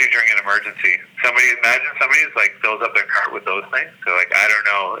 Especially during an emergency. Imagine somebody like fills up their cart with those things. So like, I don't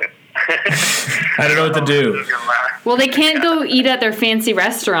know. I don't know what to do. Well, they can't go eat at their fancy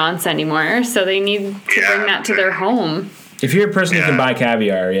restaurants anymore, so they need to bring that to their home. If you're a person who can buy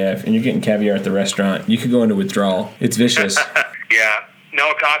caviar, and you're getting caviar at the restaurant, you could go into withdrawal. It's vicious. Yeah.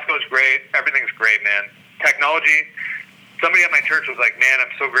 No, Costco's great. Everything's great, man. Technology. Somebody at my church was like, man,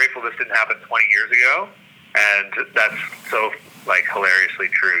 I'm so grateful this didn't happen 20 years ago. And that's so, like, hilariously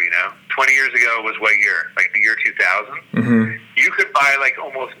true, you know? 20 years ago was what year? Like, the year 2000? Mm-hmm. You could buy, like,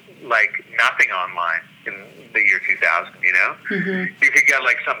 almost, like, nothing online in the year 2000, you know? Mm-hmm. You could get,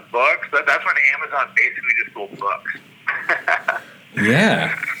 like, some books. That's when Amazon basically just sold books.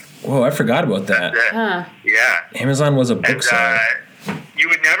 Yeah. Whoa, I forgot about that. Huh. Yeah. Amazon was a book seller. You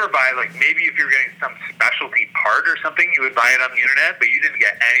would never buy, like, maybe if you were getting some specialty part or something, you would buy it on the internet, but you didn't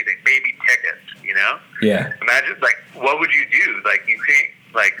get anything. Maybe tickets, you know? Yeah. Imagine, like, what would you do? Like, you can't,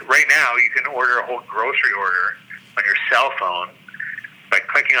 like, right now, you can order a whole grocery order on your cell phone by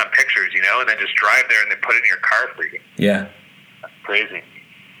clicking on pictures, you know, and then just drive there and then put it in your car for you. Yeah. That's crazy.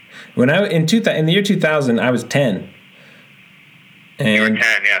 When in the year 2000, I was 10. And you were 10,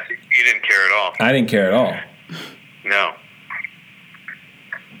 yes. You didn't care at all. I didn't care at all. No.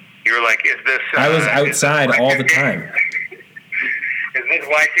 You were like, is this... I was outside all the time. Is this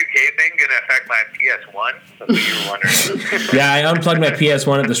Y2K thing going to affect my PS1? That's what you were wondering. Yeah, I unplugged my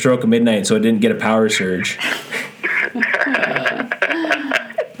PS1 at the stroke of midnight so it didn't get a power surge.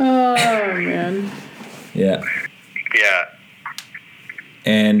 Oh, man. Yeah. Yeah.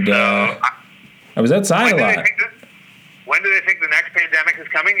 And I was outside a lot. When do they think the next pandemic is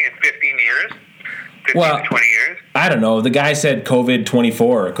coming? In 15 years? 15 to 20 years? I don't know. The guy said COVID-24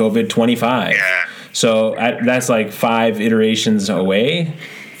 or COVID-25. Yeah. So that's like 5 iterations away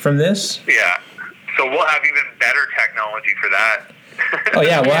from this. Yeah. So we'll have even better technology for that. Oh,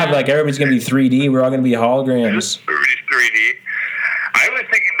 yeah. We'll have, like, everybody's going to be 3D. We're all going to be holograms. Everybody's 3D. I was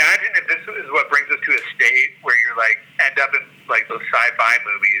thinking, imagine if this is what brings us to a state where you're, like, end up in, like, those sci-fi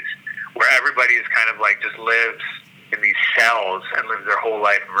movies where everybody is kind of, like, just lives in these cells and lives their whole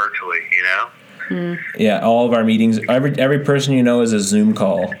life virtually, you know? Yeah, all of our meetings, every person you know is a Zoom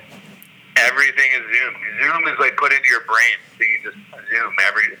call. Everything is Zoom. Zoom is like put into your brain, so you just Zoom.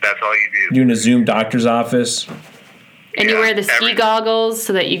 That's all you do. Doing a Zoom doctor's office. And you wear the ski everything. goggles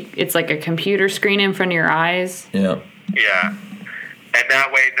so that it's like a computer screen in front of your eyes. Yeah. Yeah. And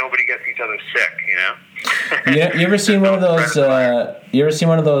that way nobody gets each other sick, you know? Yeah, you ever seen one of those? You ever seen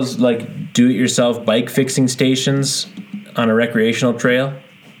one of those like do-it-yourself bike fixing stations on a recreational trail?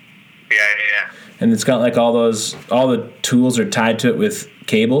 Yeah. And it's got like all the tools are tied to it with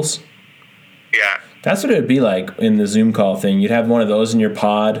cables. Yeah. That's what it would be like in the Zoom call thing. You'd have one of those in your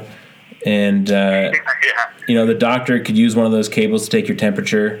pod, and Yeah. the doctor could use one of those cables to take your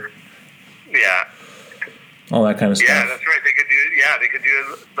temperature, Yeah. all that kind of stuff. Yeah, that's right. They could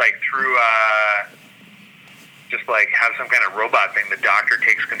do it like through just like have some kind of robot thing. The doctor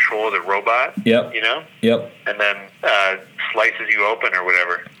takes control of the robot. Yep. You know? Yep. And then slices you open or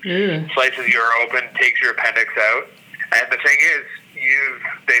whatever. Slices you open, takes your appendix out. And the thing is,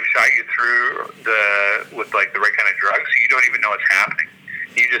 they've shot you through with like the right kind of drugs, so you don't even know what's happening.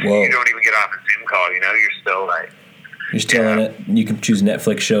 You don't even get off a Zoom call, you know? You're still like... You're still in it. You can choose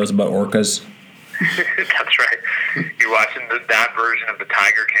Netflix shows about orcas. That's right. You're watching that version of the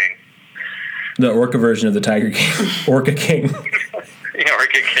Tiger King. The orca version of the Tiger King. Orca King. Yeah,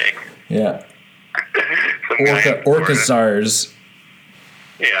 Orca King. Yeah. Some guy in Orca Florida. czars.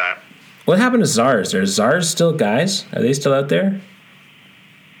 Yeah. What happened to czars? Are czars still guys? Are they still out there?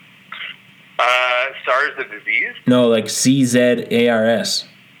 SARS, the disease? No, like CZARS.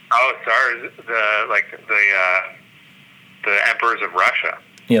 Oh, SARS, the emperors of Russia.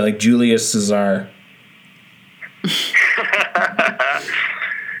 Yeah, like Julius Caesar.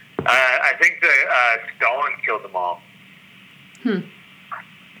 I think Stalin killed them all. I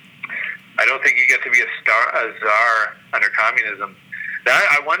don't think you get to be a czar under communism.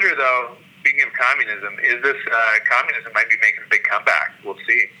 I wonder, though, speaking of communism, is this communism might be making a big comeback? We'll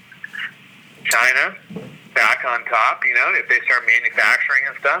see. China, back on top, you know, if they start manufacturing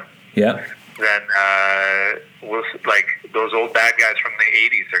and stuff. Yeah. Then like those old bad guys from the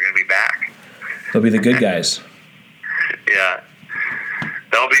 80s are going to be back. They'll be the good guys. Yeah.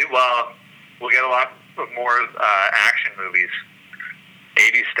 We'll get a lot of more action movies,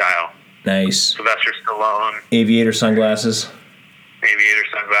 80s style. Nice. Sylvester Stallone, Aviator sunglasses.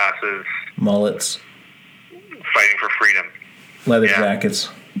 Mullets. fighting for freedom. Leather Yeah. jackets.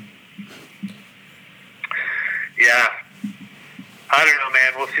 Yeah. I don't know,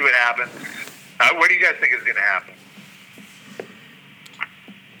 man. We'll see what happens. What do you guys think is going to happen?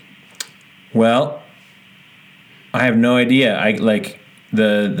 Well, I have no idea. I like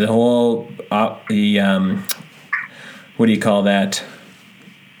the whole what do you call that?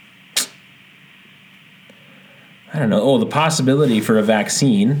 I don't know. Oh, the possibility for a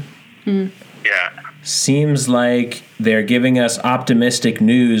vaccine. Yeah. Seems like they're giving us optimistic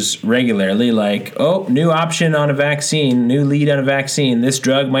news regularly, like, oh, new option on a vaccine, new lead on a vaccine. This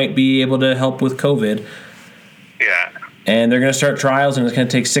drug might be able to help with COVID. Yeah. And they're going to start trials, and it's going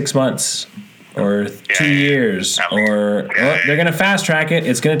to take 6 months or 2 years. Or they're going to fast track it.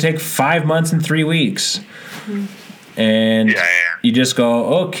 It's going to take 5 months and 3 weeks. And you just go,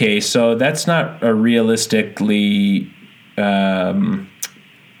 okay, so that's not a realistically...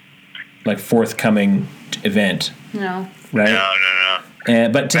 like forthcoming event. No. Right? No.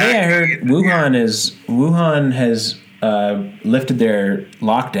 But today I heard Wuhan has lifted their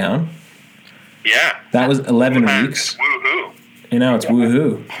lockdown. Yeah. That was 11 weeks. Woohoo. And now it's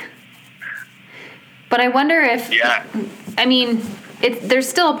woohoo. But I wonder if... Yeah. I mean, there's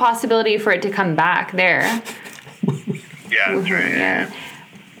still a possibility for it to come back there. Yeah, that's right.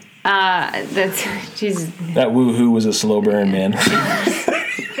 Yeah. She's... That woohoo was a slow burn, man.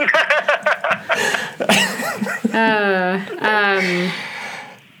 I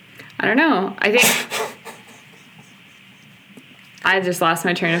don't know. I think... I just lost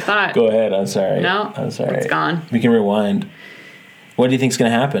my train of thought. Go ahead. I'm sorry. No, I'm sorry. it's gone. We can rewind. What do you think's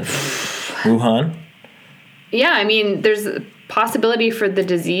going to happen? Wuhan? Yeah, I mean, there's a possibility for the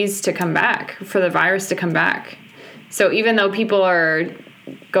disease to come back, for the virus to come back. So even though people are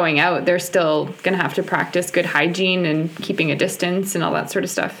going out, they're still going to have to practice good hygiene and keeping a distance and all that sort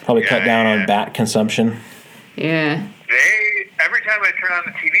of stuff. Probably cut down on bat consumption. Yeah. Every time I turn on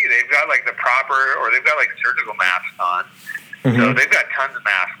the TV, they've got like the proper, or they've got like surgical masks on. Mm-hmm. So they've got tons of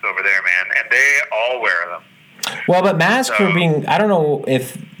masks over there, man, and they all wear them. Well, but masks were being, I don't know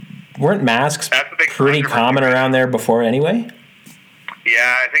if, weren't masks pretty common around there before anyway?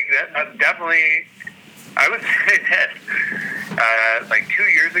 Yeah, I think that's definitely, I would say that like 2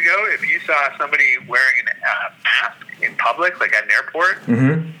 years ago, if you saw somebody wearing a mask in public, like at an airport,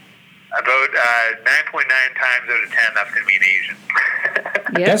 about 9.9 times out of 10, that's going to be an Asian.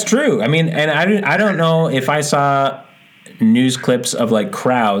 Yep. That's true. I mean, and I don't know if I saw news clips of like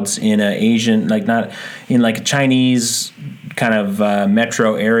crowds in a Asian, like not in like a Chinese kind of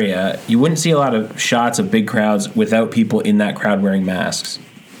metro area, you wouldn't see a lot of shots of big crowds without people in that crowd wearing masks.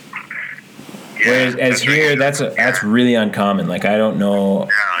 Yeah, Whereas as here, that's really uncommon. Like I don't know.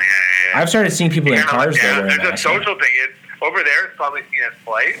 I've started seeing people in cars that wear masks. There's a social thing. Over there, it's probably seen as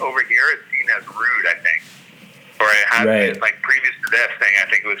polite. Over here, it's seen as rude, I think. Or it has been, like previous to this thing, I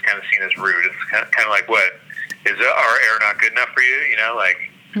think it was kind of seen as rude. It's kind of like, what, is our air not good enough for you? You know, like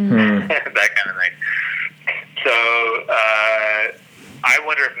that kind of thing. So I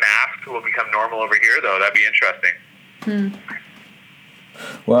wonder if masks will become normal over here, though. That'd be interesting.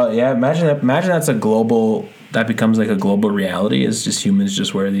 Well, yeah. Imagine that's that becomes like a global reality. Is just humans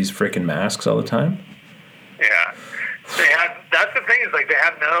just wear these freaking masks all the time. Yeah, that's the thing, is like they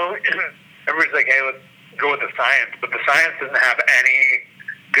have no. Everybody's like, hey, let's go with the science, but the science doesn't have any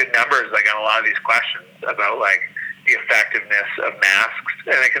good numbers like on a lot of these questions about like the effectiveness of masks.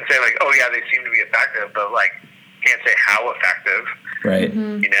 And they can say like, oh yeah, they seem to be effective, but like can't say how effective. Right.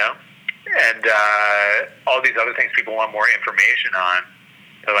 You know, and all these other things people want more information on.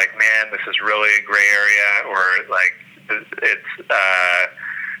 They're like, man, this is really a gray area, or like it's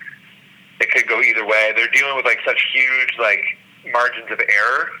it could go either way. They're dealing with like such huge like margins of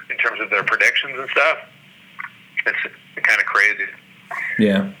error in terms of their predictions and stuff. It's kind of crazy.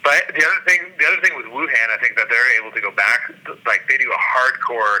 Yeah. But the other thing with Wuhan, I think that they're able to go back, like they do a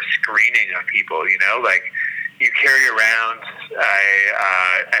hardcore screening of people, you know, like you carry around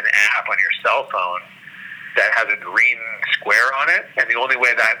an app on your cell phone that has a green square on it, and the only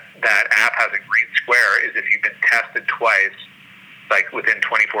way that app has a green square is if you've been tested twice, like within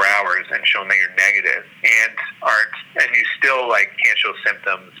 24 hours, and shown that you're negative, and you still like can't show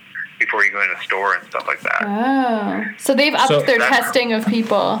symptoms before you go in a store and stuff like that. Oh, so they've upped their testing of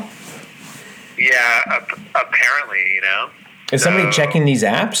people. Yeah, apparently, you know. Is somebody checking these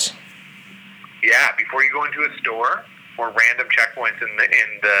apps? Yeah, before you go into a store or random checkpoints in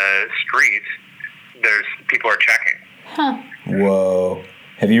the streets, there's people are checking. Huh. Whoa.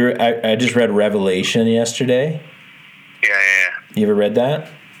 Have you? I just read Revelation yesterday. Yeah. You ever read that?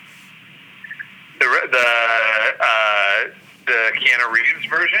 The Keanu Reeves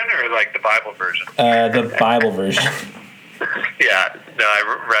version, or like the Bible version? The Bible version. Yeah, no, I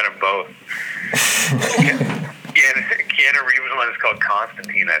read them both. Keanu Reeves one is called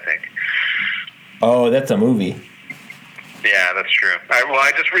Constantine, I think. Oh, that's a movie. Yeah, that's true.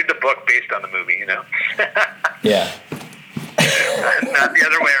 I just read the book based on the movie, you know? Yeah. Not the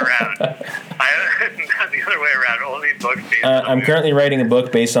other way around. Not the other way around. Only books based on the I'm movie. currently writing a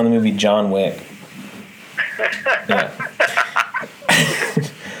book based on the movie John Wick. Yeah.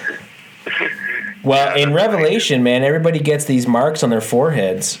 Well, in Revelation, man, everybody gets these marks on their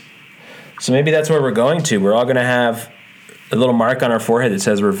foreheads. So maybe that's where we're going to. We're all going to have a little mark on our forehead that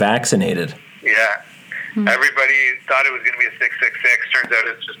says we're vaccinated. Yeah. Everybody thought it was going to be a 666. Turns out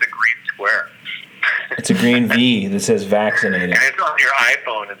it's just a green square. It's a green V that says vaccinated. And it's on your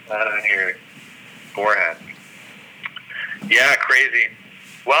iPhone. It's not on your forehead. Yeah, crazy.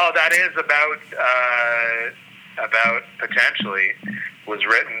 Well, that is about potentially was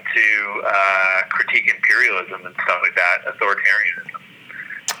written to critique imperialism and stuff like that, authoritarianism.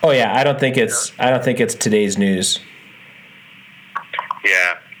 Oh yeah, I don't think it's today's news.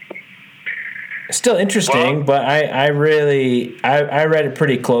 Yeah. Still interesting, but I really read it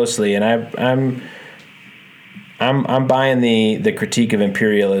pretty closely, and I'm buying the critique of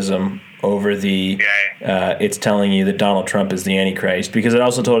imperialism over the it's telling you that Donald Trump is the Antichrist, because it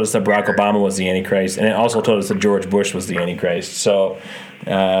also told us that Barack Obama was the Antichrist, and it also told us that George Bush was the Antichrist. So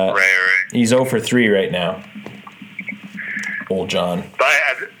he's 0 for 3 right now, old John. But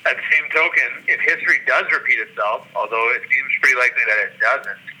at the same token, if history does repeat itself, although it seems pretty likely that it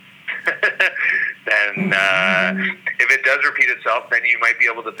doesn't, then if it does repeat itself, then you might be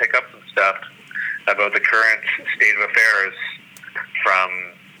able to pick up some stuff about the current state of affairs from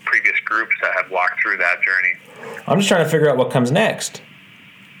previous groups that have walked through that journey. I'm just trying to figure out what comes next.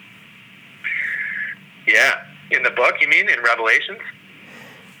 Yeah. In the book, you mean, in Revelations?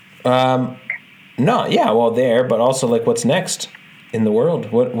 No, yeah, well, there, but also, like, what's next in the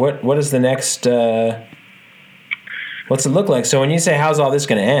world? What is the next... what's it look like? So when you say, how's all this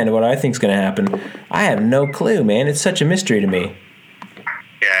going to end, what I think is going to happen, I have no clue, man. It's such a mystery to me.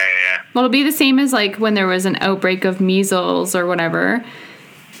 Yeah. Well, it'll be the same as, like, when there was an outbreak of measles or whatever.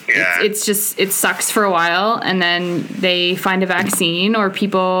 Yeah. It's just, it sucks for a while, and then they find a vaccine, or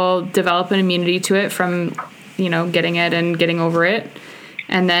people develop an immunity to it from, getting it and getting over it.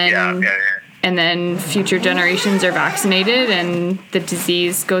 And then, and then future generations are vaccinated and the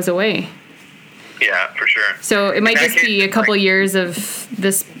disease goes away. Yeah, for sure. So it might just be a couple like, years of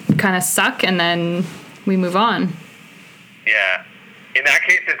this kind of suck, and then we move on. Yeah. In that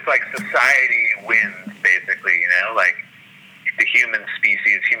case, it's like society wins, basically, you know? Like, the human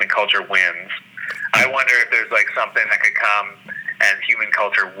species, human culture wins. I wonder if there's, like, something that could come and human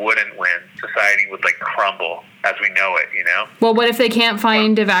culture wouldn't win. Society would, like, crumble as we know it, you know? Well, what if they can't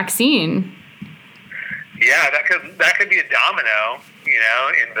find a vaccine? Yeah, that could be a domino, you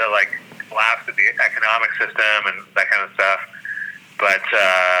know, in the, like, collapse of the economic system and that kind of stuff. But,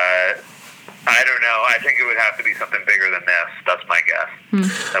 I don't know. I think it would have to be something bigger than this. That's my guess.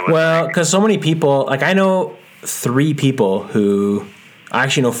 Well, because so many people, like I know 3 people who, I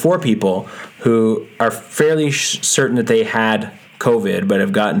actually know 4 people who are fairly certain that they had COVID but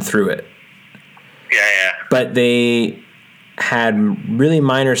have gotten through it. Yeah. But they had really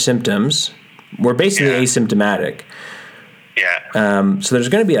minor symptoms, were basically asymptomatic. Yeah. So there's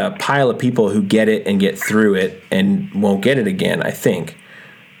going to be a pile of people who get it and get through it and won't get it again, I think.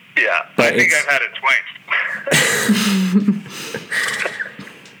 Yeah, but I think I've had it twice.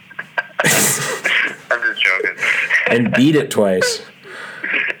 I'm just joking. And beat it twice.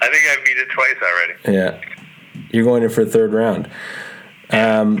 I think I've beat it twice already. Yeah. You're going in for a 3rd round.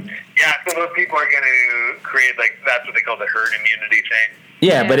 Yeah, so those people are going to create, like, that's what they call the herd immunity thing.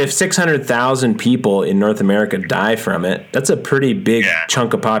 Yeah, but if 600,000 people in North America die from it, that's a pretty big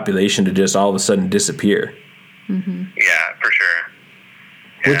chunk of population to just all of a sudden disappear. Mm-hmm. Yeah, for sure.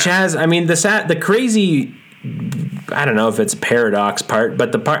 Yeah. Which has, I mean, the crazy, I don't know if it's a paradox part,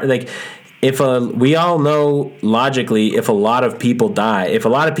 but the part, like, we all know logically if a lot of people die, if a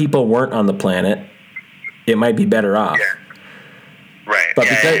lot of people weren't on the planet, it might be better off. Yeah. Right. But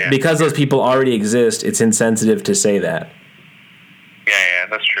because those people already exist, it's insensitive to say that. Yeah,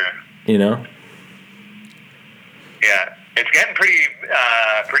 that's true. You know? Yeah. It's getting pretty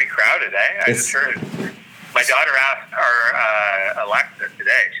crowded, eh? I just heard. My daughter asked our Alexa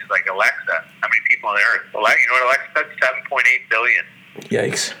today. She's like, Alexa, how many people on Earth? You know what Alexa said? 7.8 billion.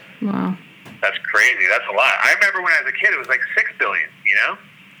 Yikes. Wow. That's crazy. That's a lot. I remember when I was a kid, it was like 6 billion, you know?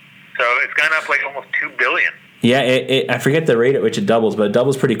 So it's gone up like almost 2 billion. Yeah, I forget the rate at which it doubles, but it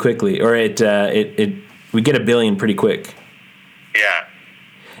doubles pretty quickly. Or we get a billion pretty quick. Yeah.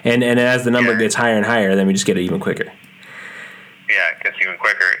 And as the number gets higher and higher, then we just get it even quicker. Yeah, it gets even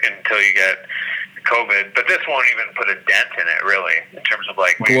quicker until you get COVID, but this won't even put a dent in it, really, in terms of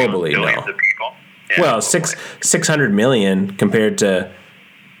like globally, billions of people. Yeah, well, 600 million compared to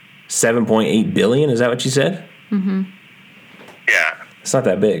 7.8 billion. Is that what you said? Mm-hmm. Yeah, it's not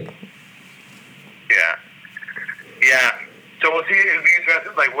that big. Yeah. So we'll see. It'll be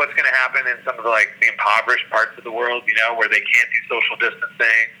interesting, like what's going to happen in some of the the impoverished parts of the world, you know, where they can't do social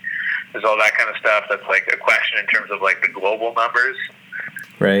distancing. There's all that kind of stuff. That's like a question in terms of like the global numbers,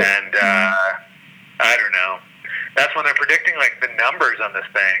 right? And I don't know. That's when they're predicting like the numbers on this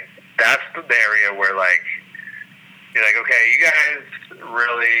thing. That's the area where like you're like, okay, you guys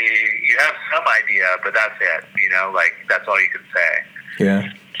really you have some idea, but that's it. You know, like that's all you can say. Yeah.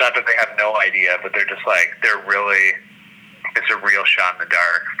 It's not that they have no idea, but they're just like it's a real shot in the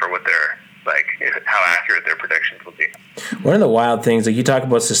dark for what they're like, how accurate their predictions will be. One of the wild things, like you talk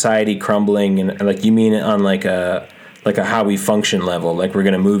about society crumbling, and like you mean it on like a how we function level, like we're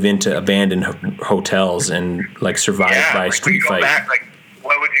going to move into abandoned hotels and like survive by street fight. Back, like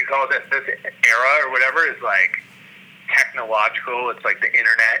what would you call this? This era or whatever is like technological. It's like the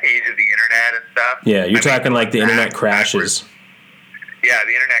internet, age of the internet and stuff. Yeah, you're talking like the internet crashes. Yeah,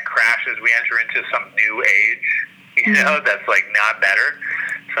 the internet crashes. We enter into some new age, you know, that's like not better.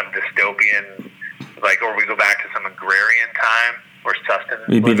 Some dystopian, like, or we go back to some agrarian time or sustenance.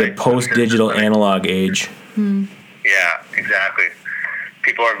 We'd be the post-digital analog age. Yeah, exactly.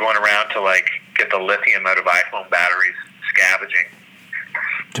 People are going around to like get the lithium out of iPhone batteries, scavenging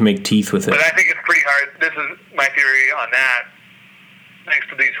to make teeth with it. But I think it's pretty hard. This is my theory on that. Thanks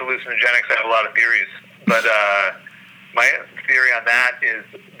to these hallucinogenics, I have a lot of theories. But my theory on that is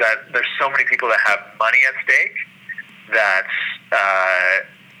that there's so many people that have money at stake that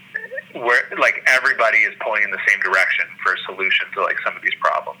where like everybody is pulling in the same direction for a solution to like some of these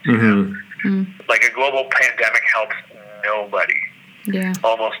problems. Like a global pandemic helps nobody. Yeah.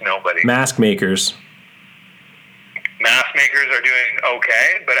 Almost nobody. Mask makers are doing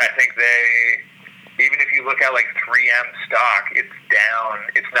okay, but I think even if you look at like 3M stock, it's down.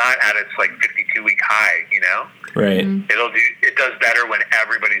 It's not at its like 52-week high, you know? Right. It does better when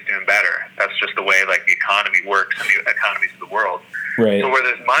everybody's doing better. That's just the way like the economy works in the economies of the world. Right. So where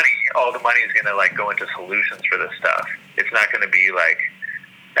there's money, all the money is going to like go into solutions for this stuff. It's not going to be like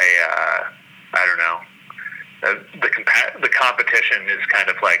I don't know, the competition is kind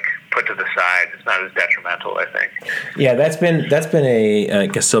of like put to the side. It's not as detrimental, I think. Yeah, that's been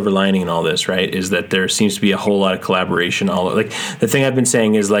a silver lining in all this, right? Is that there seems to be a whole lot of collaboration. Like the thing I've been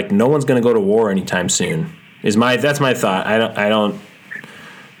saying is like no one's going to go to war anytime soon. That's my thought. I don't.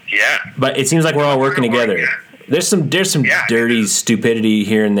 Yeah. But it seems like we're all working together. Yeah. There's some dirty stupidity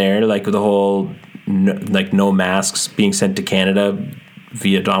here and there, like with the whole no masks being sent to Canada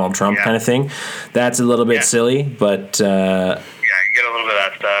via Donald Trump kind of thing. That's a little bit silly, but you get a little bit of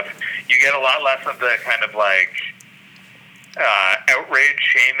that stuff. You get a lot less of the kind of like outrage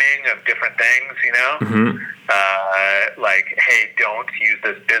shaming of different things, you know? Mm-hmm. Like, hey, don't use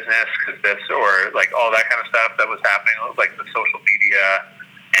this business because this, or like all that kind of stuff that was happening, like the social media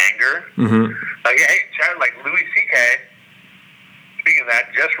anger. Mm-hmm. Like, hey, like Louis C.K., speaking of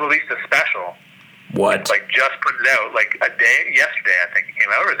that, just released a special. What? Like, just put it out, like yesterday, I think it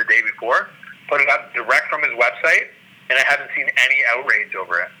came out, or the day before. Put it up direct from his website, and I haven't seen any outrage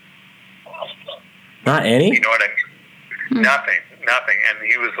over it. Not any? You know what I mean? Nothing. And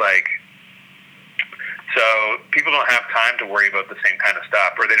he was like, so people don't have time to worry about the same kind of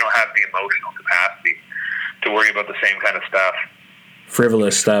stuff, or they don't have the emotional capacity to worry about the same kind of stuff.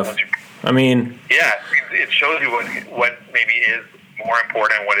 Frivolous stuff. I mean... Yeah, it shows you what maybe is more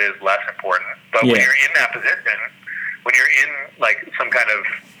important, what is less important. But when you're in that position, when you're in like some kind of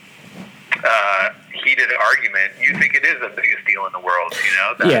heated argument, you think it is the biggest deal in the world, you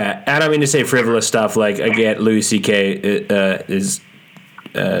know? Yeah, I don't mean to say frivolous stuff. Like, I get Louis C.K.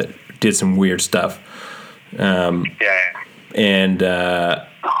 Did some weird stuff. And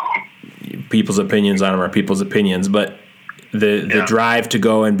people's opinions on him are people's opinions, but the drive to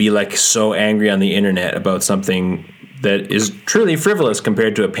go and be like so angry on the internet about something that is truly frivolous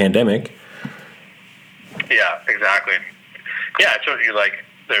compared to a pandemic. Yeah, exactly. Yeah, it shows you like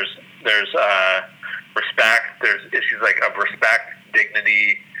there's respect, there's issues like of respect,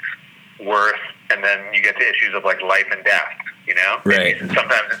 dignity, worth, and then you get to issues of like life and death, you know? Right. Maybe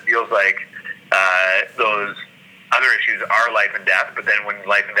sometimes it feels like those other issues are life and death, but then when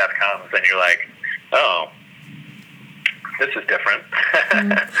life and death comes, then you're like, oh, this is different.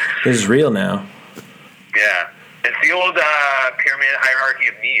 This is real now. Yeah. It's the old pyramid hierarchy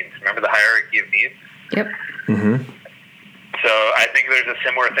of needs. Remember the hierarchy of needs? Yep. Mm-hmm. So I think there's a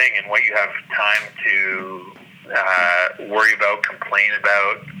similar thing in what you have time to worry about, complain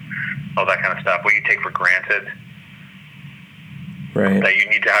about, all that kind of stuff, what you take for granted. Right. That you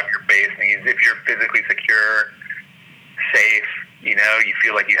need to have your base needs. If you're physically secure, safe, you know, you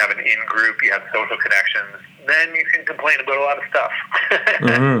feel like you have an in-group, you have social connections, then you can complain about a lot of stuff.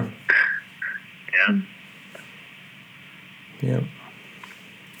 Mm-hmm. Yeah. Yeah.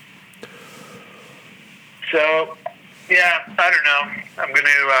 So, yeah, I don't know. I'm going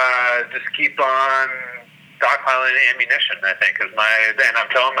to just keep on stockpiling ammunition, I think, and I'm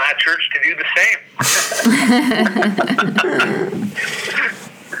telling my church to do the same.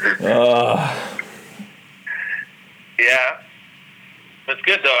 Yeah. That's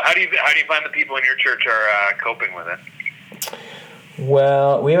good, though. How do you find the people in your church are coping with it?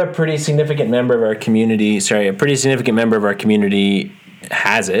 Well, we have a pretty significant member of our community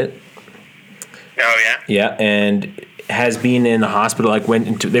has it. Oh, yeah? Yeah, and has been in the hospital,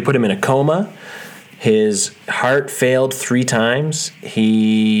 they put him in a coma. His heart failed 3 times.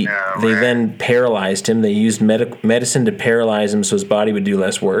 They then paralyzed him. They used medicine to paralyze him so his body would do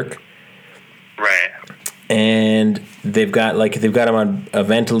less work. Right. And they've got him on a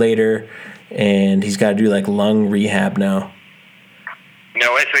ventilator, and he's got to do like lung rehab now.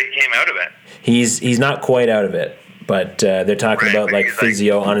 No way, so he came out of it. He's not quite out of it, but they're talking about like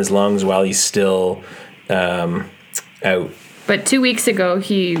physio on his lungs while he's still out. But 2 weeks ago,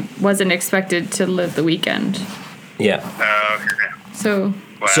 he wasn't expected to live the weekend. Yeah. Okay. So.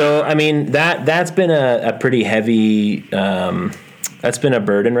 Wow. So I mean that's been a pretty heavy. That's been a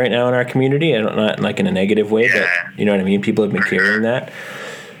burden right now in our community. Not like in a negative way, but you know what I mean. People have been carrying that.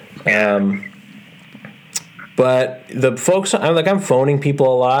 But the folks, I'm phoning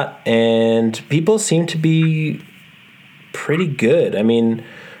people a lot, and people seem to be pretty good. I mean,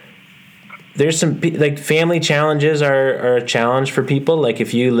 there's some like family challenges are a challenge for people. Like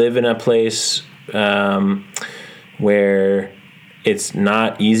if you live in a place where it's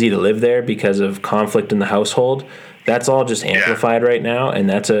not easy to live there because of conflict in the household, that's all just amplified right now, and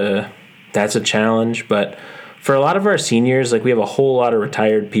that's a challenge. But for a lot of our seniors, like we have a whole lot of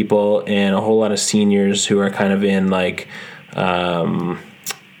retired people and a whole lot of seniors who are kind of in like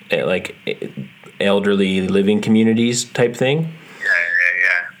elderly living communities type thing.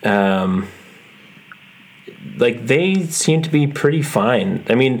 Yeah. Like they seem to be pretty fine.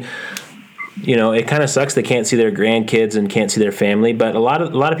 I mean, you know, it kind of sucks they can't see their grandkids and can't see their family. But a lot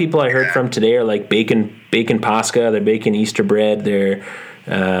of people I heard from today are like baking Pascha, they're baking Easter bread, they're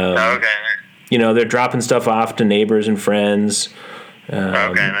you know, they're dropping stuff off to neighbors and friends.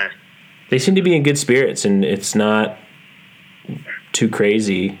 Nice. They seem to be in good spirits, and it's not too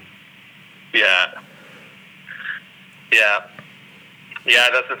crazy. Yeah,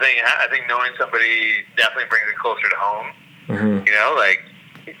 that's the thing. I think knowing somebody definitely brings it closer to home. Mm-hmm. You know, like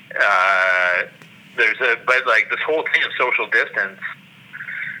but like this whole thing of social distance,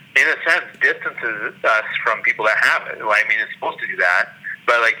 in a sense, distances us from people that have it. Well, I mean, it's supposed to do that,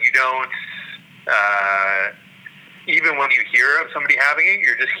 but like you don't. Even when you hear of somebody having it,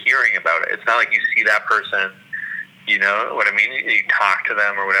 you're just hearing about it. It's not like you see that person. You know what I mean? You talk to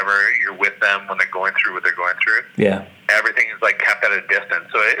them or whatever. You're with them when they're going through what they're going through. Yeah. Everything is like kept at a distance.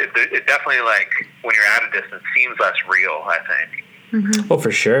 So it definitely, like, when you're at a distance, seems less real, I think. Mm-hmm. Oh,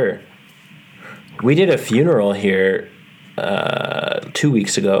 for sure. We did a funeral here 2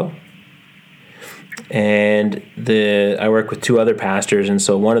 weeks ago. And I work with two other pastors, and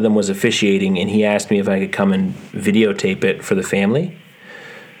so one of them was officiating, and he asked me if I could come and videotape it for the family.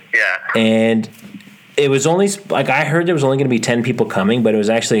 Yeah. And it was only, like, I heard there was only going to be 10 people coming, but it was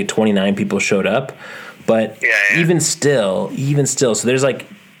actually 29 people showed up. But even still, so there's like,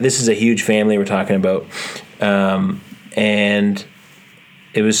 this is a huge family we're talking about. And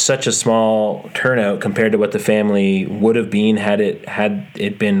it was such a small turnout compared to what the family would have been had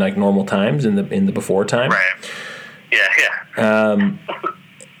it been like normal times in the before time. Right. Yeah.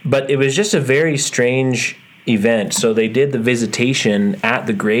 But it was just a very strange event. So they did the visitation at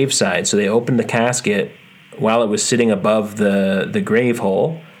the graveside. So they opened the casket while it was sitting above the grave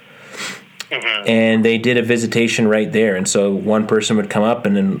hole. Mm-hmm. And they did a visitation right there. And so one person would come up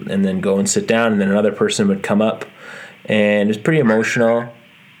and then go and sit down, and then another person would come up. And it was pretty emotional.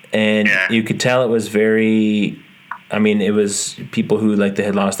 And you could tell it was very, I mean, it was people who, like, they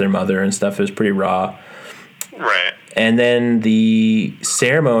had lost their mother and stuff. It was pretty raw. Right. And then the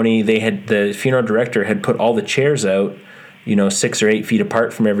ceremony, the funeral director had put all the chairs out, 6 or 8 feet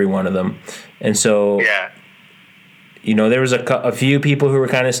apart from every one of them. And so, there was a few people who were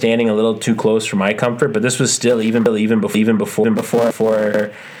kind of standing a little too close for my comfort, but this was still even before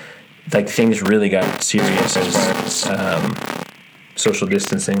like things really got serious as social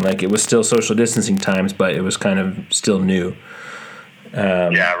distancing. Like, it was still social distancing times, but it was kind of still new.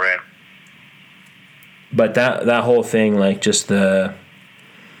 Right. But that whole thing, like, just and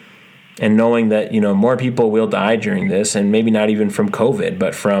knowing that, more people will die during this, and maybe not even from COVID,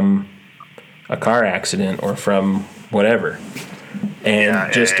 but from a car accident or from whatever.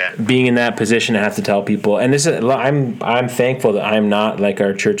 And being in that position to have to tell people, and this is, I'm thankful that I'm not like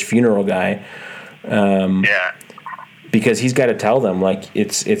our church funeral guy. Because he's got to tell them, like,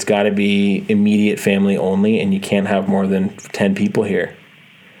 it's got to be immediate family only, and you can't have more than 10 people here.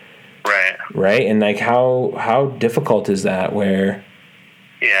 Right? And, like, how difficult is that, where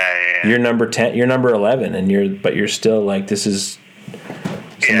you're number 10, you're number 11, and you're still, like, this is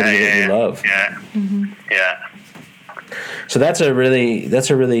somebody that you love. So that's a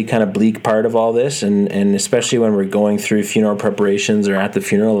really kind of bleak part of all this, and especially when we're going through funeral preparations or at the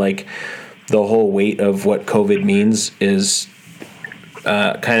funeral, like, the whole weight of what COVID means is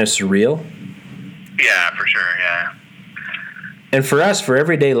kind of surreal. Yeah, for sure, yeah. And for us, for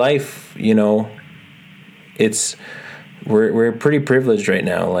everyday life, we're pretty privileged right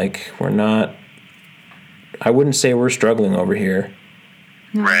now. Like, we're not, I wouldn't say we're struggling over here.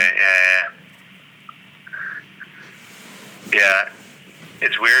 Right, yeah.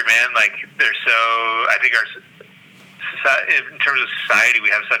 It's weird, man. Like, I think in terms of society, we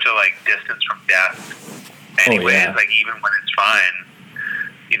have such a, like, distance from death. Anyways, like, even when it's fine,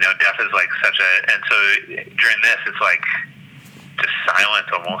 death is, like, such a, and so during this, it's, like, just silent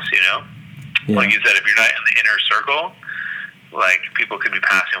almost, Like you said, if you're not in the inner circle, like, people could be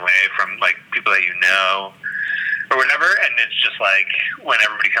passing away from, like, people that you know or whatever, and it's just like, when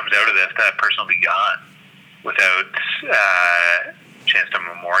everybody comes out of this, that person will be gone without chance to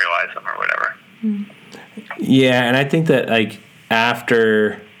memorialize them or whatever. Yeah, and I think that, like,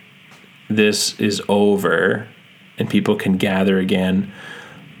 after this is over and people can gather again,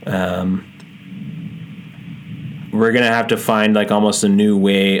 we're going to have to find, like, almost a new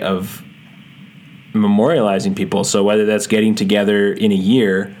way of memorializing people. So whether that's getting together in a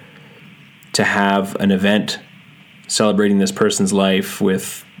year to have an event celebrating this person's life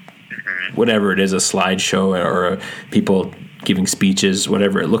with whatever it is, a slideshow or people giving speeches,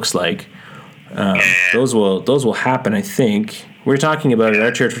 whatever it looks like, those will happen, I think. We're talking about at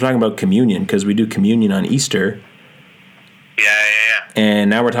our church, we're talking about communion, because we do communion on Easter. And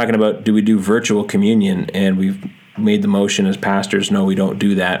now we're talking about, do we do virtual communion? And we've made the motion as pastors, no, we don't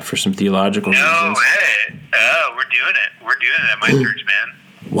do that for some theological reasons. No way. Oh, we're doing it. We're doing it at my church, man.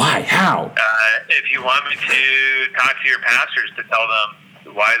 Why? How? If you want me to talk to your pastors to tell them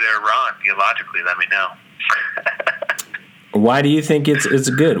why they're wrong theologically, let me know. Why do you think it's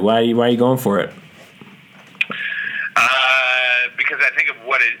good? Why are you going for it? Because I think of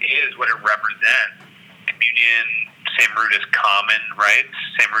what it is, what it represents. Communion, same root as common, right?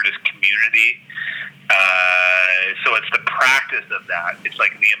 Same root as community. So it's the practice of that. It's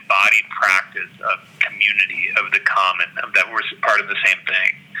like the embodied practice of community, of the common, of that we're part of the same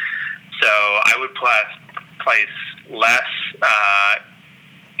thing. So I would place less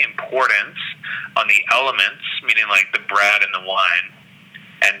importance on the elements, meaning like the bread and the wine,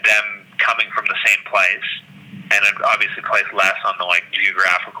 and them coming from the same place. And I'd obviously place less on the like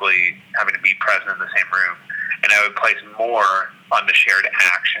geographically having to be present in the same room. And I would place more on the shared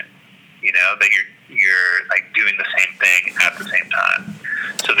action, that you're like doing the same thing at the same time.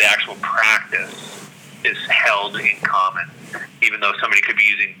 So the actual practice is held in common, even though somebody could be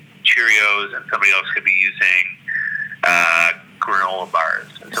using Cheerios and somebody else could be using granola bars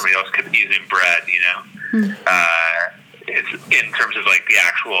and somebody else could be using bread, It's in terms of like the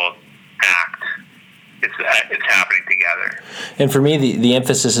actual act. It's happening together. And for me, the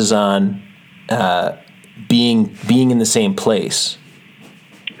emphasis is on being in the same place.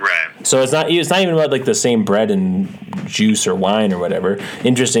 Right. So it's not even about like the same bread and juice or wine or whatever.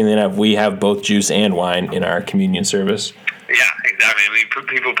 Interestingly enough, we have both juice and wine in our communion service. Yeah, exactly. I mean,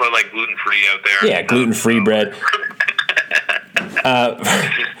 people put like gluten-free out there. Yeah, gluten-free bread.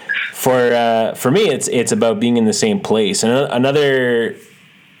 For me, it's about being in the same place. And another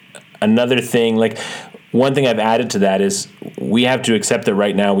thing, like one thing I've added to that is we have to accept that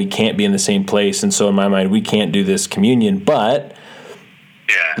right now we can't be in the same place, and so in my mind we can't do this communion. But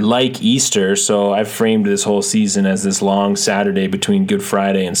like Easter, so I've framed this whole season as this long Saturday between Good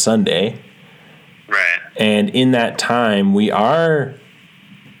Friday and Sunday. Right. And in that time, we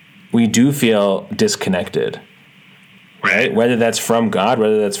do feel disconnected. Right? Whether that's from God,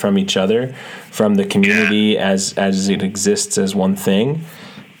 whether that's from each other, from the community as it exists as one thing.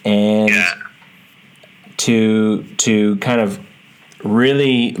 And to kind of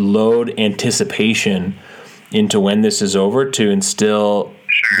really load anticipation into when this is over, to instill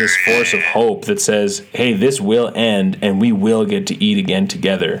this force of hope that says, hey, this will end and we will get to eat again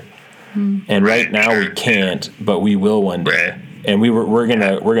together. And right now we can't, but we will one day. And we're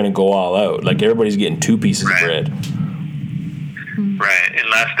gonna go all out. Like everybody's getting 2 pieces of bread. Right.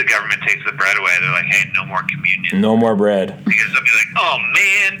 Unless the government takes the bread away, they're like, hey, no more communion. No more bread. Because they'll be like, oh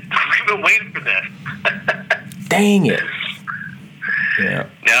man, we've been waiting for this. Dang it. Yeah.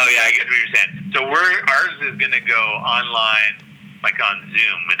 No, I get what you're saying. So ours is going to go online, like on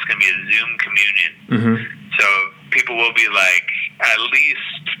Zoom. It's going to be a Zoom communion. Mm-hmm. So people will be like at least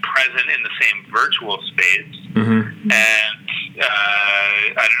present in the same virtual space. Mm-hmm. And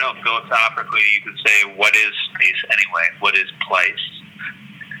I don't know, philosophically, you could say, what is space anyway? What is place?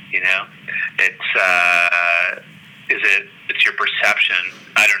 It's your perception.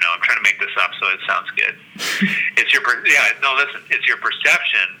 I don't know. I'm trying to make this up so it sounds good. It's your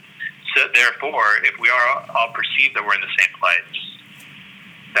perception. So therefore, if we are all perceived that we're in the same place,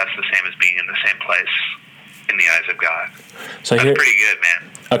 that's the same as being in the same place in the eyes of God. So that's pretty good, man.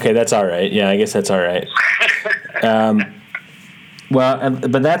 Okay, that's all right. Yeah, I guess that's all right.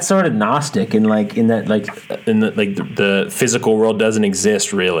 But that's sort of Gnostic, and the physical world doesn't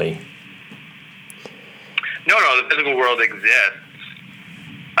exist really. No, the physical world exists.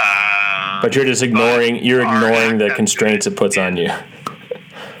 But you're just ignoring the constraints it puts on you. No,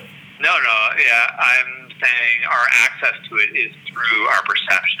 I'm saying our access to it is through our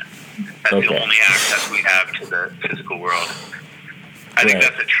perception. That's the only access we have to the physical world. I think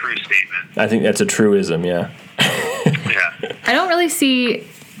that's a true statement. I think that's a truism, yeah. Yeah. I don't really see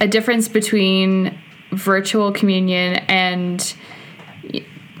a difference between virtual communion and,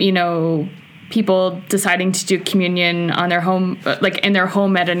 people deciding to do communion on their home, like in their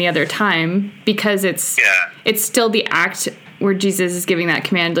home at any other time, because it's still the act where Jesus is giving that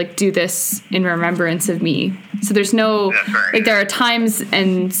command, like, do this in remembrance of me. So there's no, like, there are times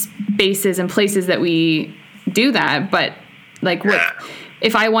and spaces and places that we do that, but like, what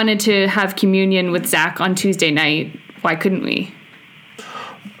if I wanted to have communion with Zach on Tuesday night? Why couldn't we?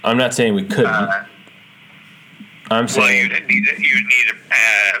 I'm not saying we couldn't. I'm saying you'd need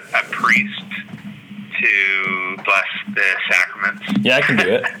a priest to bless the sacraments. Yeah,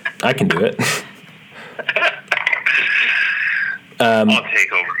 I can do it. I'll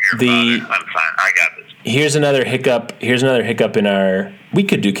take over here, Father. I'm fine. I got this. Here's another hiccup in our. We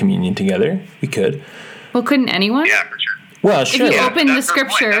could do communion together. We could. Well, couldn't anyone? Yeah, for sure. Well, sure. If you open the That's her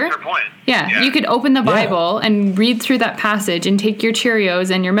point. scripture, That's her point. yeah, you could open the Bible and read through that passage and take your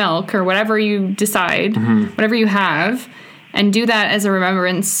Cheerios and your milk or whatever you decide, whatever you have, and do that as a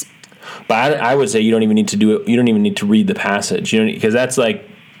remembrance. But I would say you don't even need to do it. You don't even need to read the passage, because that's like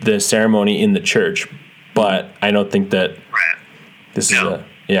the ceremony in the church. But I don't think that this is a.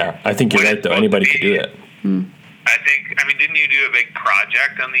 Yeah, I think you're right though. Anybody could do it. I think. I mean, didn't you do a big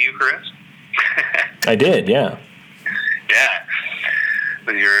project on the Eucharist? I did. Yeah. Yeah,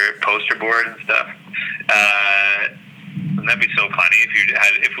 with your poster board and stuff. Wouldn't that be so funny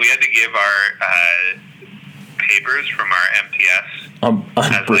if we had to give our papers from our MTS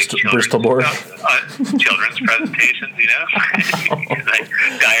Bristol board children's presentations, like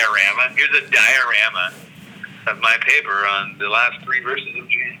diorama. Here's a diorama of my paper on the last 3 verses of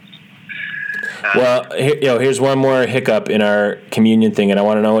James. Well, here's one more hiccup in our communion thing, and I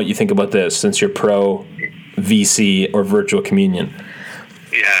want to know what you think about this, since you're pro VC or virtual communion.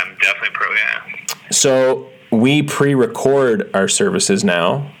 Yeah, I'm definitely pro, yeah. So we pre-record our services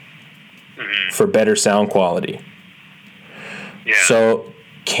now for better sound quality. Yeah. So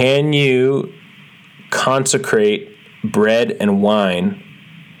can you consecrate bread and wine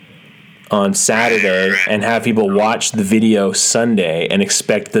on Saturday and have people watch the video Sunday and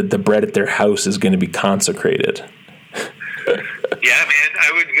expect that the bread at their house is going to be consecrated? Yeah, man,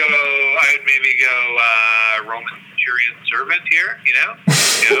 I would maybe go Roman centurion servant here,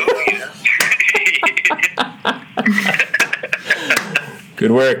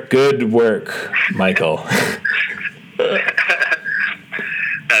 Good work, Michael.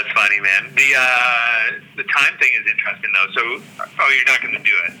 That's funny, man. The time thing is interesting, though. So, you're not going to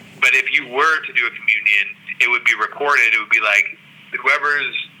do it. But if you were to do a communion, it would be recorded. It would be like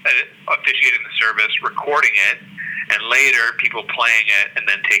whoever's officiating the service recording it, and later people playing it and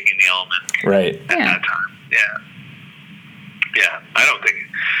then taking the element at that time. Yeah. I don't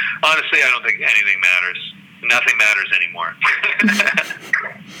think anything matters. Nothing matters anymore.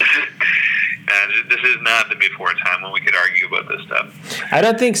 This is not the before time when we could argue about this stuff. I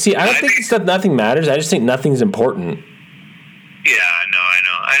don't think it's that nothing matters. I just think nothing's important. Yeah, no,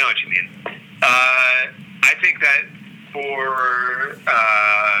 I know what you mean. I think that for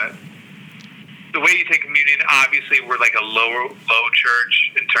the way you take communion, obviously we're like a low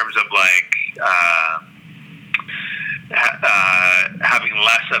church in terms of like having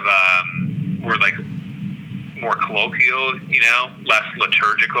less of we're like more colloquial, less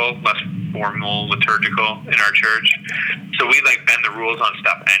liturgical, less formal liturgical in our church. So we like bend the rules on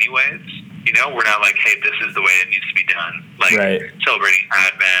stuff anyways. We're not like, hey, this is the way it needs to be done. Like celebrating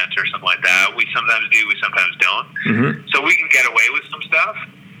Advent or something like that. We sometimes do, we sometimes don't. So we can get away with some stuff.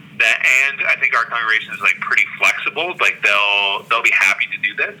 And I think our congregation is like pretty flexible. Like they'll be happy to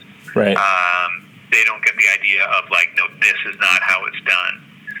do this. Right. They don't get the idea of like, no, this is not how it's done.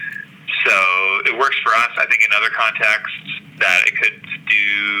 So it works for us. I think in other contexts that it could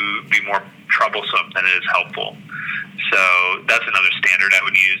be more troublesome than it is helpful. So that's another standard I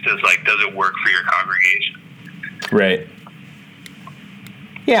would use. Is like, does it work for your congregation? Right.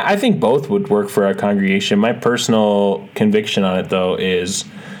 Yeah, I think both would work for our congregation. My personal conviction on it, though, is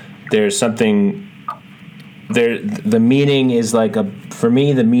there's something there. The meaning is like for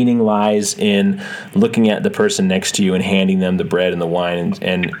me, the meaning lies in looking at the person next to you and handing them the bread and the wine,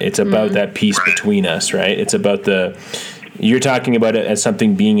 and it's about that peace between us, right? It's about you're talking about it as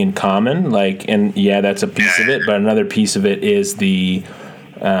something being in common, like, and that's a piece of it, but another piece of it is the,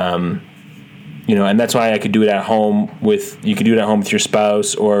 and that's why I could do it at home you could do it at home with your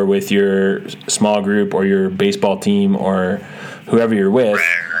spouse or with your small group or your baseball team or whoever you're with,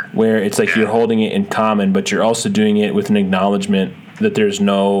 where it's like you're holding it in common, but you're also doing it with an acknowledgement that there's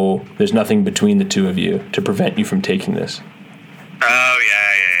nothing between the two of you to prevent you from taking this. Oh,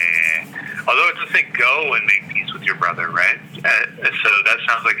 yeah. Although it does say go and make peace with your brother, right? So that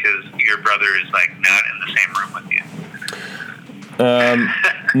sounds like your brother is like not in the same room with you.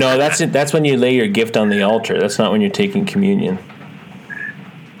 No, that's it. That's when you lay your gift on the altar. That's not when you're taking communion.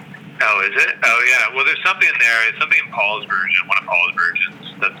 Oh, is it? Oh, yeah. Well, there's something in there. It's something in Paul's version, one of Paul's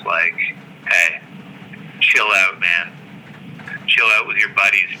versions, that's like, hey, chill out, man. Chill out with your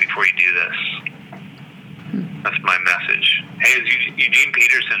buddies before you do this. That's my message. Hey, is Eugene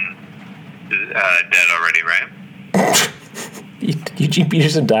Peterson dead already, right? Eugene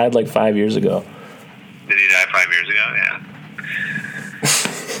Peterson died like 5 years ago. Did he die 5 years ago? Yeah.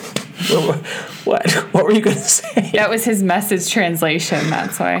 What were you going to say? That was his message translation,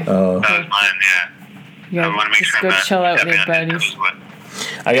 that's why. Oh. That was mine, yeah. Yeah, I want to make just sure go I'm not chill out with stepping your on his buddies. toes,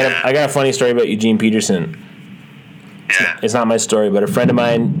 but I got a funny story about Eugene Peterson. yeah. It's not my story, but a friend of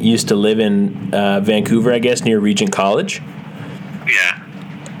mine used to live in Vancouver, I guess, near Regent College. Yeah.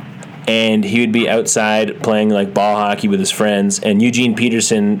 And he would be outside playing like ball hockey with his friends, and Eugene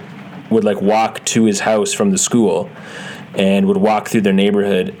Peterson would like walk to his house from the school and would walk through their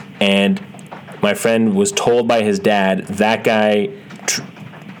neighborhood. And my friend was told by his dad that guy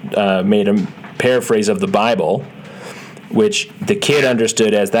made a paraphrase of the Bible, which the kid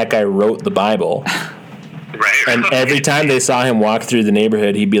understood as that guy wrote the Bible. Right. And every time they saw him walk through the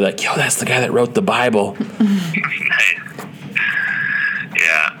neighborhood, he'd be like, yo, that's the guy that wrote the Bible. Nice.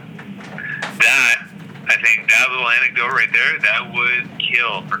 Yeah. That, I think that little anecdote right there, that would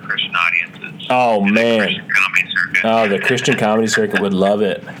kill for Christian audiences. Oh, In the man. Christian comedy circuit. Oh, the Christian comedy circuit would love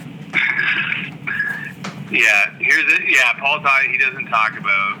it. Yeah. Paul thought he doesn't talk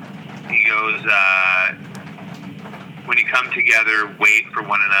about, he goes, when you come together, wait for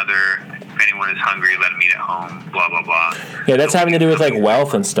one another. If anyone is hungry, let them eat at home, blah, blah, blah. Yeah, that's having to do with like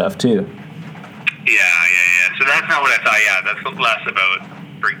wealth and stuff too. Yeah. So that's not what I thought. Yeah, that's less about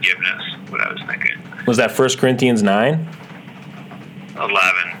forgiveness, what I was thinking. Was that 1 Corinthians 9?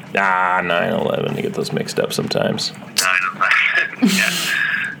 11. 9, 11. You get those mixed up sometimes. 9, 11. Yeah.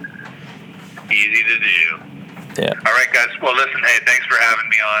 Easy to do. Yeah. All right, guys. Well, listen, hey, thanks for having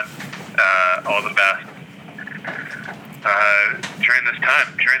me on. All the best. During this time,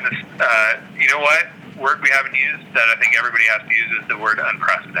 you know what? Word we haven't used that I think everybody has to use is the word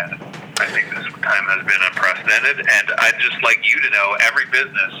unprecedented. I think this time has been unprecedented, and I'd just like you to know every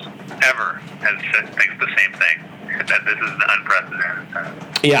business ever thinks the same thing, that this is an unprecedented time.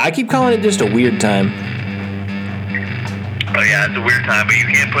 Yeah, I keep calling it just a weird time. Oh yeah, it's a weird time, but you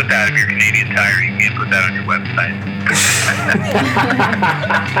can't put that if you're Canadian Tire. You can't put that on your website.